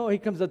son Noah, he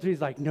comes up to me,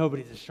 he's like,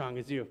 nobody's as strong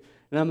as you.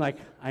 And I'm like,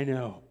 I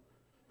know.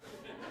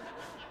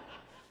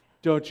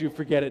 Don't you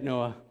forget it,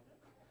 Noah.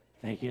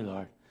 Thank you,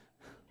 Lord.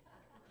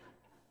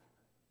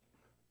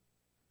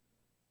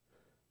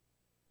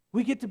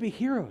 We get to be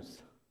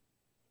heroes.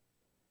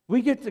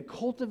 We get to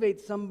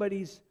cultivate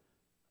somebody's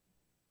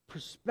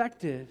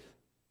perspective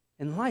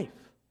in life.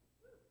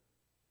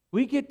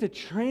 We get to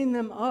train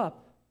them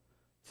up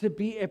to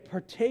be a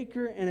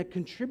partaker and a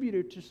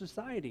contributor to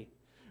society.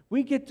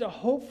 We get to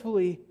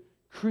hopefully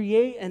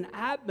create an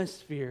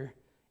atmosphere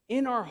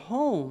in our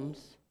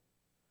homes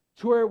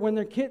to where when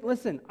their kid,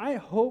 listen, I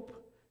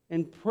hope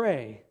and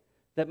pray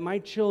that my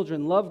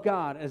children love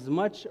God as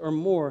much or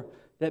more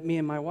that me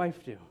and my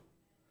wife do.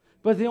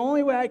 But the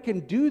only way I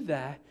can do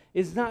that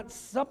is not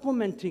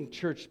supplementing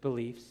church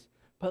beliefs,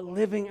 but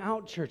living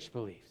out church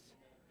beliefs.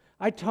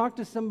 I talked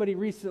to somebody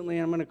recently,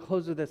 and I'm going to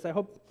close with this. I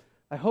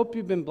hope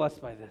you've been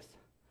blessed by this.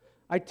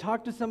 I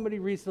talked to somebody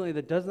recently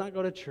that does not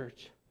go to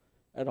church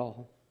at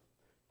all,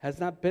 has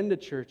not been to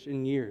church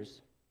in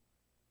years.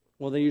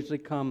 Well, they usually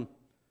come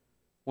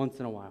once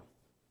in a while.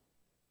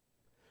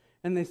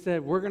 And they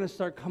said, we're going to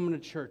start coming to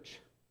church.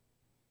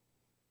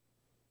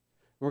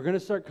 We're going to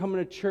start coming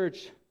to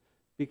church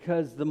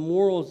because the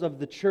morals of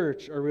the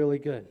church are really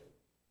good.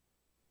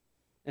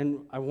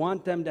 And I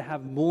want them to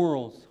have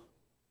morals,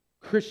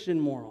 Christian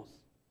morals.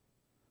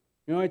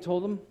 You know what I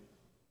told them?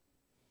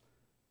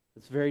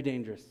 It's very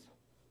dangerous.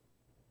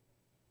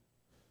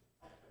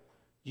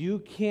 You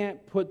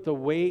can't put the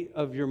weight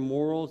of your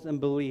morals and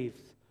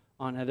beliefs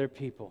on other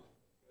people.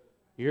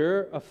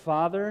 You're a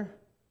father,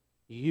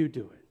 you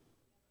do it.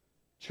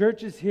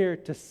 Church is here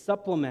to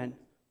supplement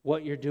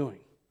what you're doing.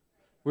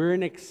 We're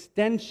an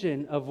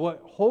extension of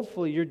what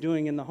hopefully you're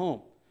doing in the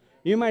home.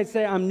 You might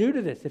say, I'm new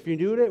to this. If you're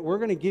new to it, we're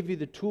going to give you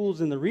the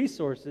tools and the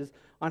resources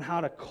on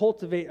how to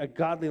cultivate a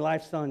godly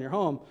lifestyle in your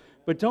home.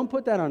 But don't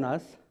put that on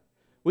us.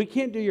 We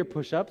can't do your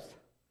push-ups.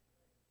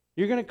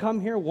 You're going to come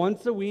here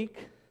once a week,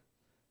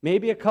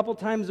 maybe a couple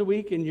times a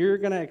week, and you're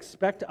going to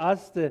expect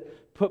us to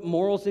put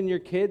morals in your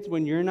kids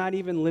when you're not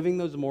even living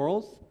those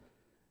morals?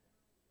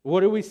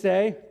 What do we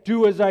say?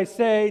 Do as I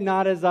say,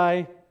 not as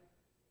I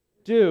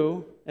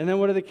do. And then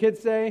what do the kids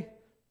say?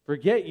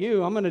 Forget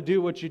you. I'm going to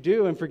do what you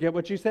do and forget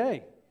what you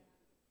say.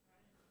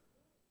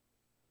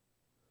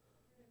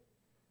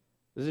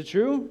 Is it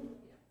true?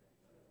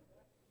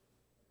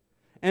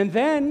 And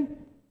then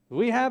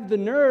we have the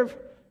nerve,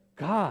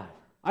 God,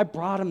 I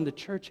brought him to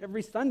church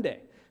every Sunday.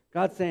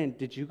 God's saying,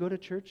 did you go to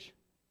church?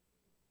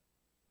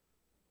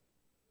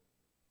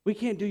 We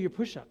can't do your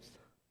push-ups.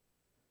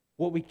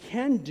 What we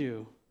can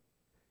do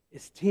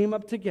is team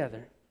up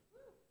together.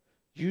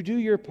 You do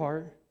your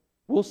part.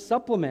 We'll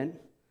supplement.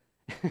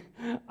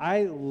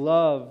 I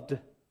loved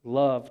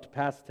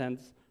past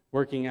tense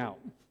working out.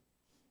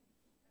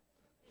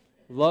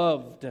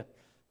 Loved.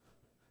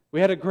 We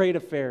had a great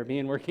affair, me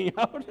and working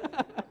out.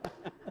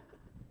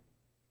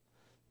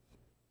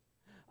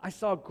 I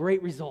saw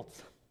great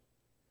results.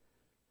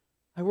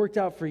 I worked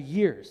out for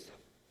years.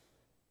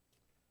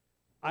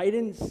 I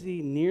didn't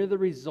see near the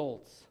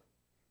results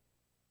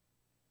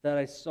that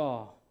I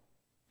saw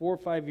 4 or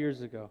 5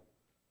 years ago.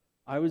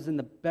 I was in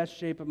the best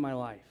shape of my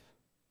life.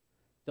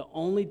 The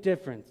only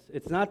difference,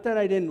 it's not that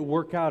I didn't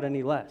work out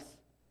any less.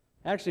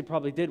 I actually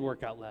probably did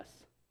work out less.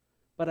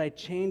 But I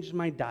changed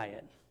my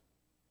diet.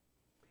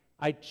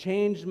 I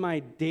changed my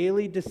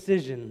daily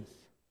decisions,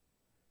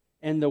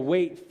 and the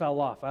weight fell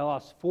off. I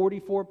lost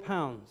 44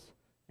 pounds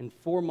in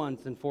 4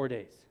 months and 4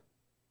 days.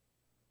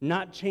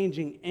 Not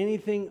changing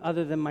anything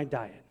other than my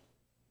diet.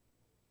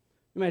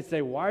 You might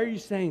say, why are you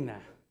saying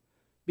that?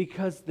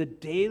 Because the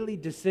daily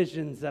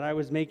decisions that I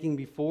was making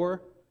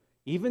before,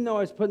 even though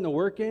I was putting the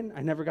work in,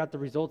 I never got the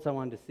results I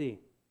wanted to see.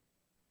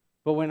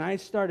 But when I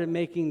started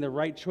making the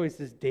right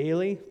choices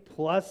daily,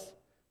 plus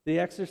the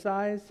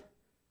exercise,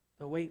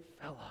 the weight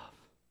fell off.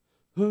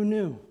 Who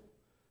knew?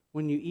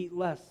 When you eat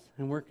less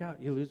and work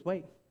out, you lose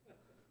weight.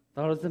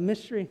 Thought it was a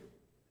mystery.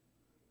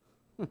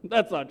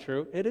 That's not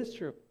true. It is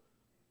true.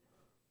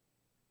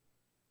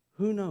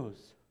 Who knows?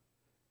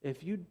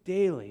 If you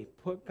daily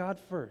put God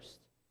first,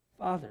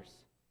 fathers,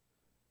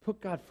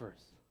 put God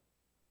first.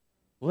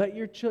 Let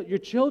your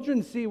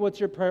children see what's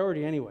your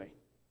priority anyway.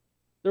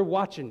 They're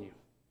watching you.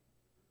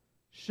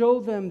 Show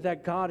them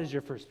that God is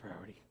your first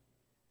priority.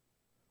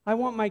 I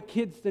want my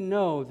kids to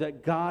know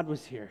that God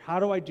was here. How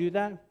do I do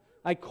that?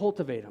 I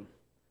cultivate them.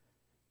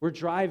 We're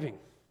driving.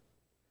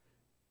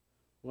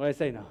 What do I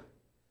say now?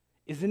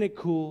 Isn't it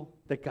cool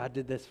that God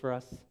did this for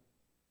us?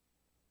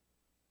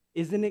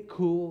 Isn't it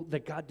cool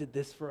that God did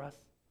this for us?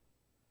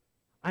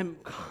 I'm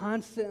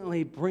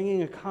constantly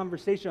bringing a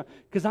conversation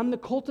because I'm the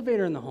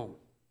cultivator in the home.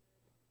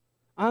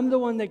 I'm the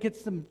one that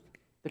gets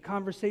the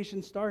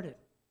conversation started.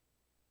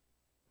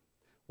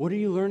 What are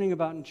you learning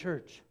about in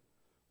church?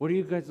 What are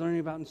you guys learning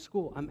about in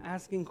school? I'm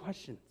asking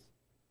questions.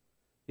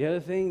 The other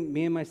thing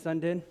me and my son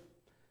did,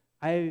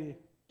 I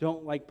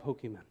don't like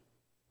Pokemon.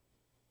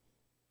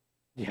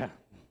 Yeah.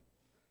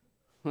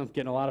 I'm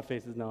getting a lot of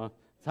faces, Noah.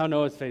 That's how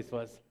Noah's face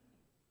was.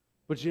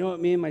 But you know what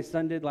me and my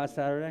son did last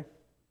Saturday?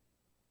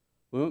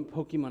 We went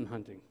Pokemon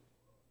hunting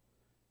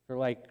for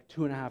like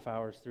 2.5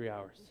 hours, 3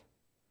 hours.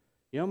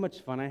 You know how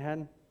much fun I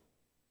had?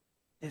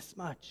 This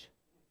much.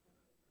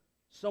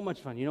 So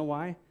much fun. You know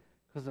why?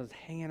 Because I was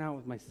hanging out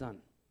with my son.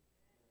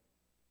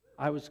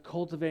 I was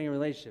cultivating a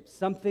relationship.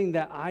 Something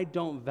that I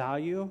don't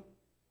value.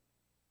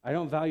 I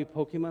don't value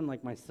Pokemon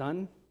like my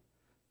son.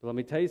 But let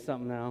me tell you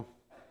something now.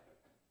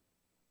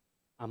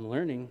 I'm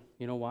learning.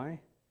 You know why?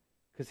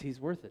 Because he's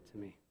worth it to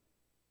me.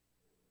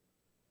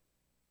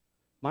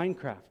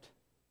 Minecraft.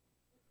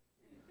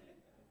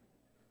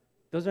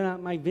 Those are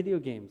not my video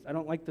games. I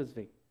don't like those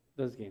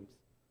games.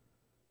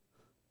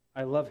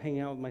 I love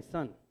hanging out with my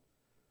son.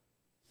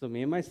 So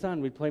me and my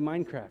son, we'd play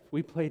Minecraft.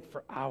 We played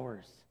for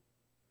hours.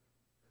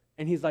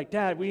 And he's like,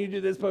 Dad, we need to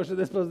do this potion,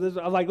 this potion, this.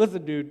 I'm like,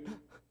 listen, dude,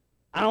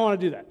 I don't want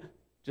to do that.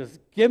 Just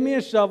give me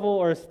a shovel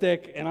or a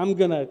stick, and I'm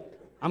gonna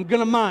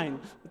mine.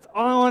 That's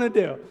all I want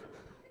to do.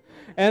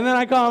 And then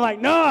I call him like,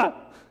 Noah,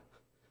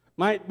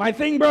 my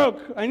thing broke.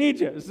 I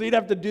need you. So he'd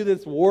have to do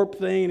this warp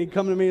thing, and he'd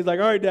come to me. He's like,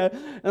 all right, Dad.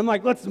 And I'm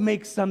like, let's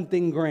make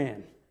something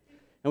grand.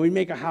 And we'd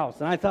make a house.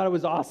 And I thought it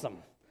was awesome.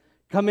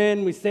 Come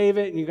in, we save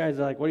it, and you guys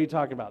are like, what are you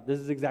talking about? This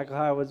is exactly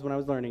how I was when I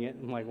was learning it.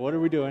 I'm like, what are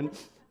we doing?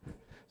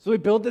 So we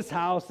built this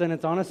house, and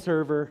it's on a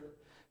server.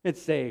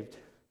 It's saved.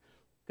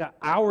 Got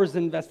hours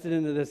invested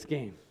into this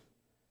game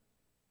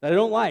that I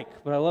don't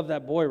like, but I love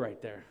that boy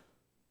right there.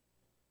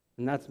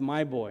 And that's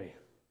my boy.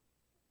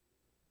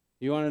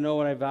 You want to know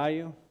what I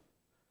value?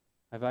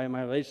 I value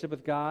my relationship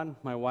with God,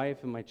 my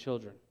wife, and my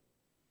children.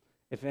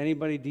 If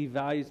anybody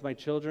devalues my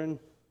children,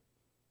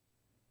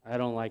 I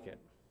don't like it.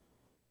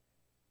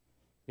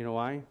 You know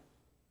why?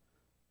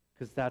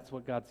 Because that's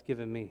what God's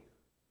given me.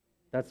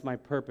 That's my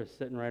purpose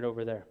sitting right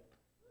over there.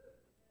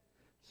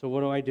 So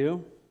what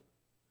do?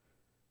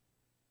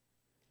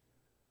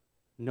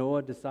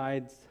 Noah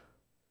decides,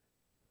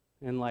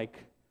 and like,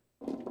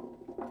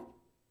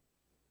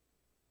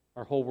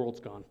 our whole world's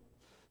gone.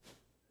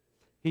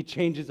 He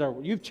changes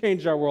you've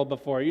changed our world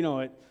before, you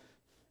know it.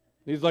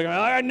 He's like,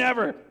 I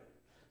never.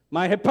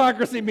 My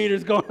hypocrisy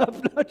meter's going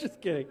up. No, just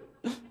kidding.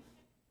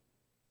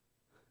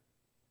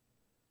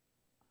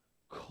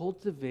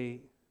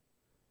 Cultivate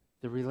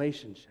the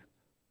relationship.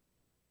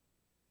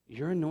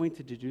 You're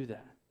anointed to do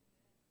that.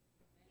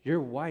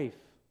 Your wife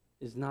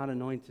is not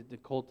anointed to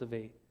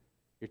cultivate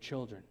your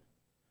children.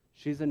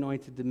 She's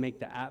anointed to make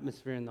the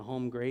atmosphere in the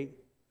home great.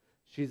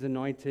 She's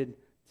anointed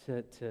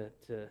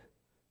to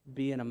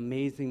be an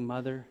amazing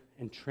mother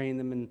and train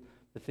them in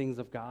the things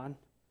of God.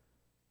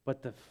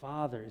 But the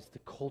father is to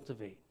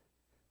cultivate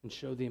and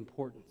show the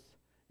importance.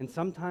 And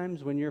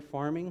sometimes when you're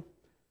farming,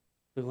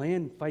 the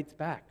land fights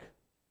back.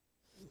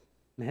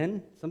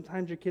 Men,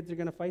 sometimes your kids are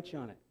going to fight you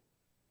on it.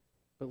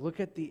 But look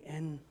at the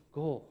end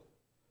goal.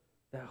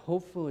 That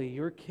hopefully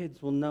your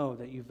kids will know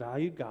that you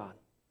valued God,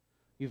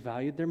 you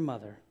valued their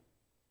mother,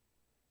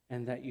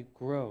 and that you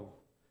grow,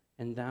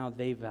 and now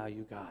they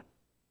value God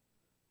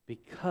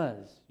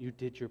because you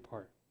did your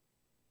part.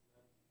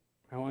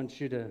 I want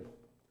you to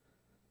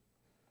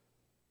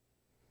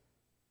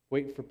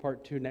wait for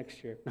part 2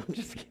 next year. No, I'm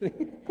just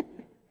kidding.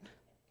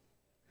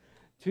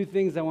 2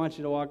 things I want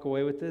you to walk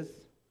away with this.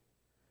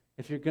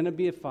 If you're going to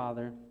be a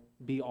father,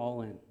 be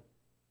all in.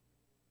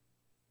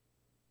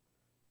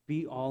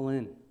 Be all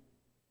in.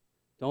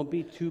 Don't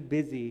be too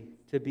busy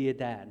to be a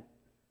dad.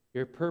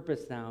 Your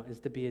purpose now is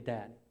to be a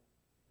dad.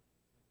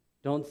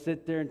 Don't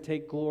sit there and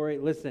take glory.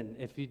 Listen,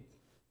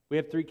 we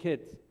have 3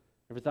 kids.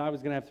 Never thought I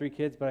was going to have 3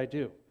 kids, but I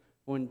do.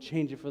 I wouldn't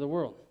change it for the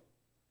world.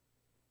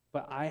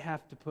 But I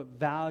have to put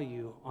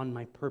value on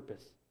my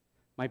purpose.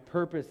 My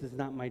purpose is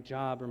not my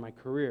job or my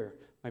career.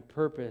 My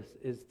purpose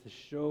is to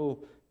show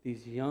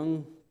these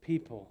young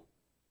people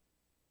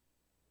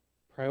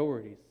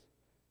priorities.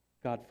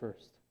 God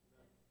first.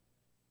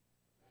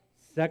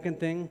 Second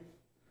thing,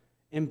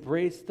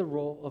 embrace the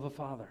role of a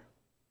father.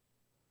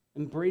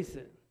 Embrace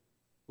it.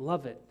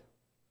 Love it.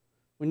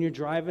 When you're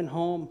driving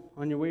home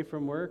on your way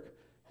from work,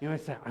 you know, I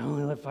say, I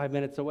only live 5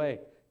 minutes away.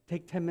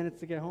 Take 10 minutes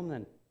to get home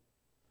then.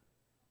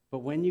 But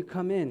when you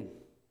come in,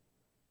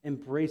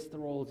 embrace the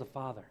role as a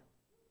father.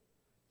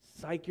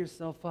 Psych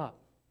yourself up.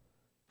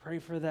 Pray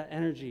for that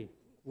energy.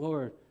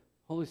 Lord,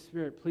 Holy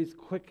Spirit, please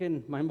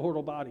quicken my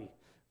mortal body.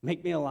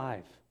 Make me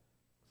alive.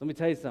 So let me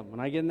tell you something.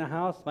 When I get in the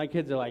house, my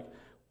kids are like,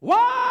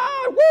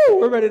 wow, woo,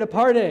 we're ready to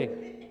party.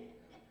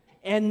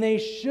 And they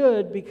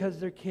should, because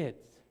they're kids.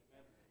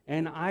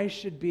 And I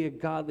should be a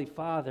godly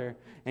father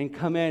and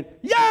come in,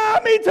 yeah,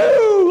 me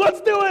too, let's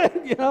do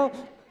it, you know?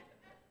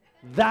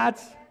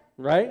 That's,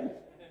 right?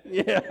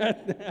 Yeah.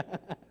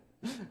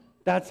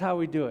 That's how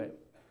we do it.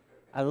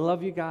 I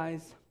love you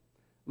guys.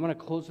 I'm going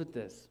to close with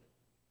this.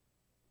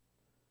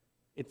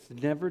 It's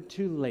never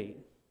too late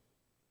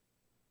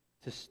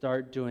to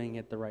start doing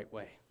it the right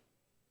way.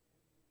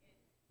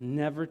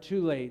 Never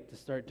too late to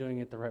start doing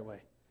it the right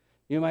way.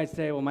 You might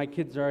say, well, my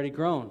kids are already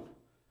grown.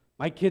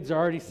 My kids are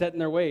already set in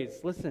their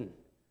ways. Listen,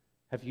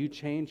 have you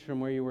changed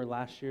from where you were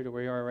last year to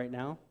where you are right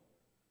now?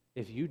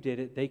 If you did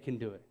it, they can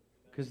do it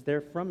because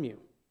they're from you.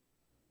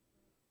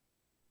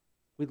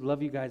 We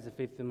love you guys at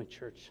Faith Family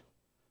Church.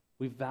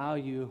 We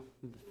value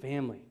the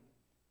family.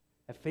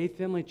 At Faith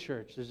Family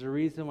Church, there's a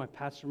reason why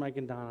Pastor Mike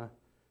and Donna,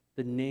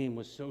 the name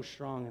was so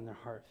strong in their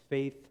heart.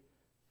 Faith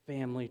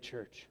Family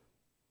Church.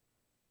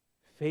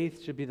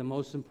 Faith should be the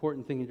most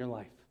important thing in your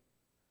life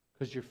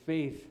because your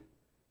faith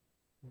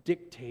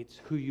dictates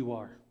who you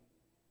are.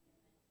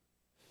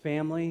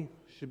 Family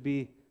should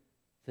be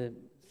the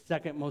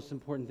second most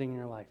important thing in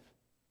your life.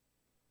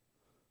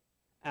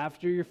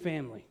 After your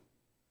family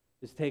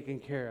is taken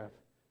care of,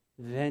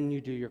 then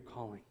you do your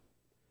calling.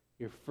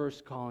 Your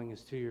first calling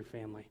is to your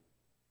family.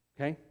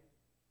 Okay?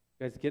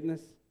 You guys getting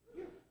this?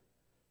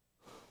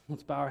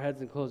 Let's bow our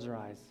heads and close our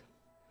eyes.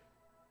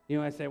 You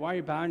know, I say, why are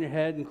you bowing your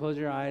head and close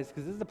your eyes?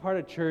 Because this is the part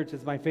of church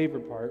that's my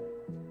favorite part.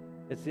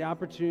 It's the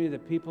opportunity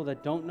that people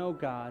that don't know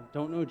God,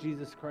 don't know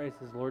Jesus Christ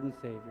as Lord and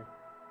Savior,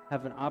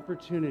 have an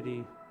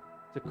opportunity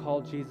to call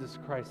Jesus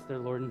Christ their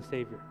Lord and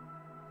Savior.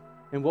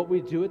 And what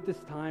we do at this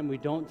time, we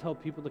don't tell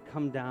people to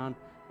come down.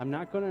 I'm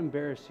not going to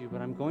embarrass you,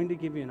 but I'm going to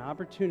give you an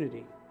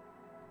opportunity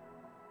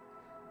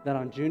that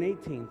on June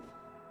 18th,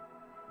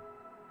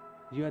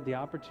 you had the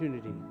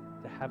opportunity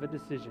to have a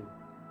decision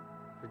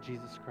for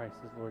Jesus Christ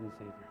as Lord and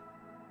Savior.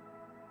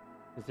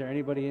 Is there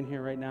anybody in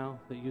here right now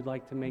that you'd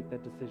like to make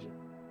that decision?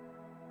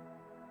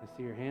 I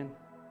see your hand.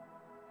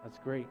 That's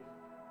great.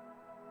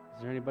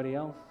 Is there anybody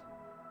else?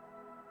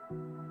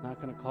 I'm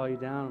not going to call you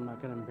down. I'm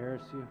not going to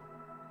embarrass you.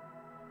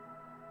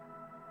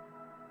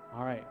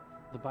 All right.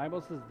 The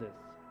Bible says this.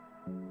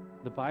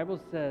 The Bible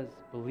says,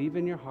 believe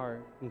in your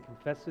heart and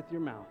confess with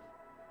your mouth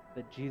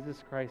that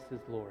Jesus Christ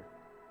is Lord,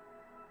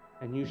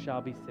 and you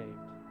shall be saved.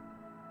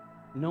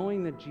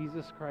 Knowing that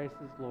Jesus Christ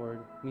is Lord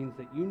means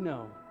that you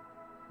know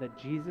that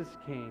Jesus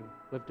came,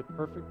 lived a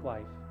perfect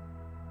life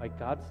by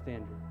God's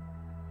standard,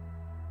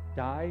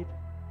 died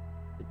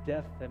the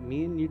death that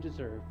me and you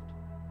deserved,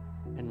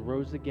 and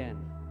rose again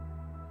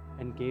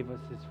and gave us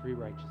his free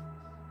righteousness.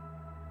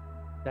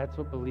 That's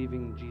what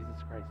believing in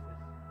Jesus Christ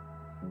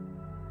is.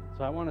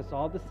 So I want us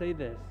all to say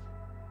this.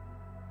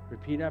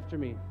 Repeat after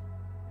me.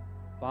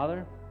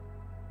 Father,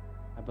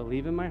 I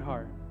believe in my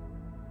heart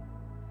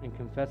and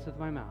confess with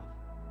my mouth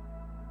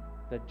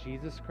that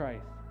Jesus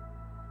Christ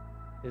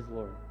is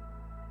Lord.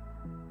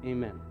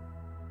 Amen.